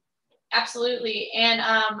 Absolutely. And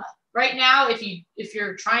right now, if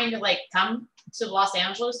you're trying to like come to Los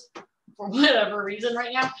Angeles for whatever reason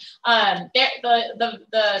right now,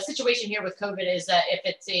 the situation here with COVID is that if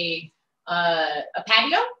it's a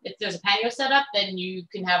patio, if there's a patio set up, then you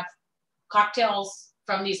can have cocktails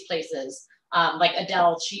from these places. Like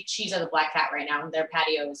Adhel, she's at the Black Cat right now, and their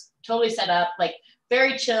patio is totally set up, like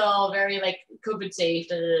very chill, very like COVID safe.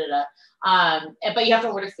 But you have to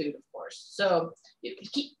order food, of course. So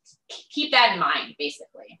keep that in mind,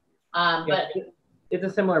 basically. But it's a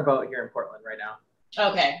similar boat here in Portland right now.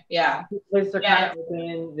 Okay, yeah. Places are kind of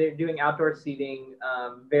open. They're doing outdoor seating,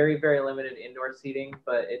 very, very limited indoor seating,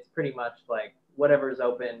 but it's pretty much like whatever's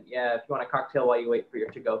open. Yeah, if you want a cocktail while you wait for your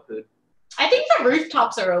to-go food. I think the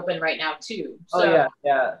rooftops are open right now too. So, oh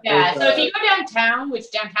yeah. Yeah. So if you go downtown, which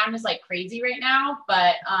downtown is like crazy right now,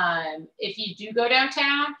 but if you do go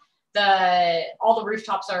downtown, all the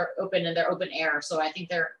rooftops are open and they're open air. So I think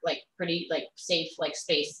they're like pretty like safe like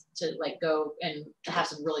space to like go and have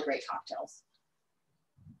some really great cocktails.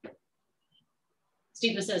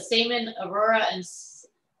 Stephen says same in Aurora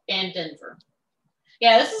and Denver.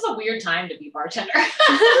 Yeah, this is a weird time to be a bartender.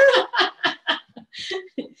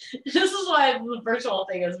 This is why the virtual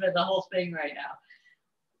thing has been the whole thing right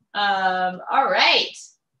now. All right.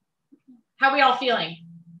 How are we all feeling?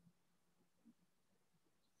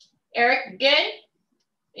 Eric, good?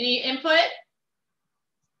 Any input?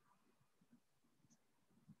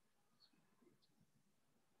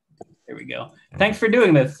 There we go. Thanks for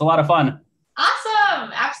doing this. It's a lot of fun.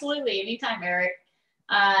 Awesome. Absolutely. Anytime, Eric.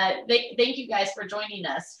 Thank you guys for joining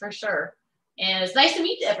us for sure. And it's nice to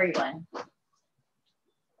meet everyone.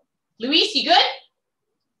 Luis, you good?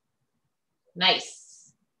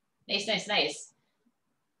 Nice. Nice.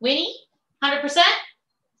 Winnie, 100%?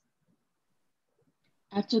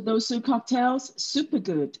 After those two cocktails, super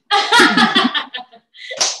good.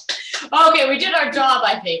 Okay, we did our job,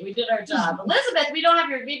 I think. We did our job. Elizabeth, we don't have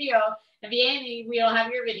your video. And Vianney, we don't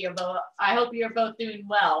have your video, but I hope you're both doing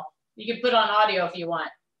well. You can put on audio if you want.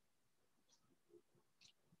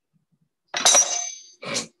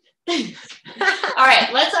 All right,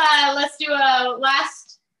 let's do a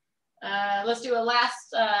last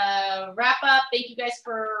wrap up. Thank you guys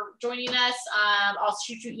for joining us. I'll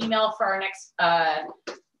shoot you an email for our next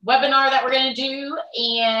webinar that we're gonna do,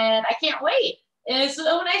 and I can't wait. And it's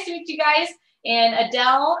so nice to meet you guys. And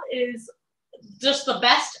Adhel is just the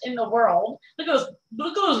best in the world. Look at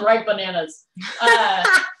those ripe bananas.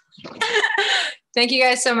 Thank you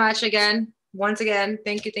guys so much again. Once again,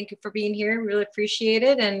 thank you for being here. Really appreciate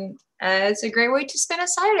it. And it's a great way to spend a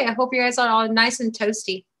Saturday. I hope you guys are all nice and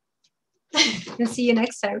toasty. And see you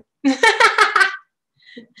next time.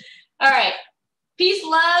 All right. Peace,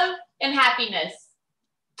 love, and happiness.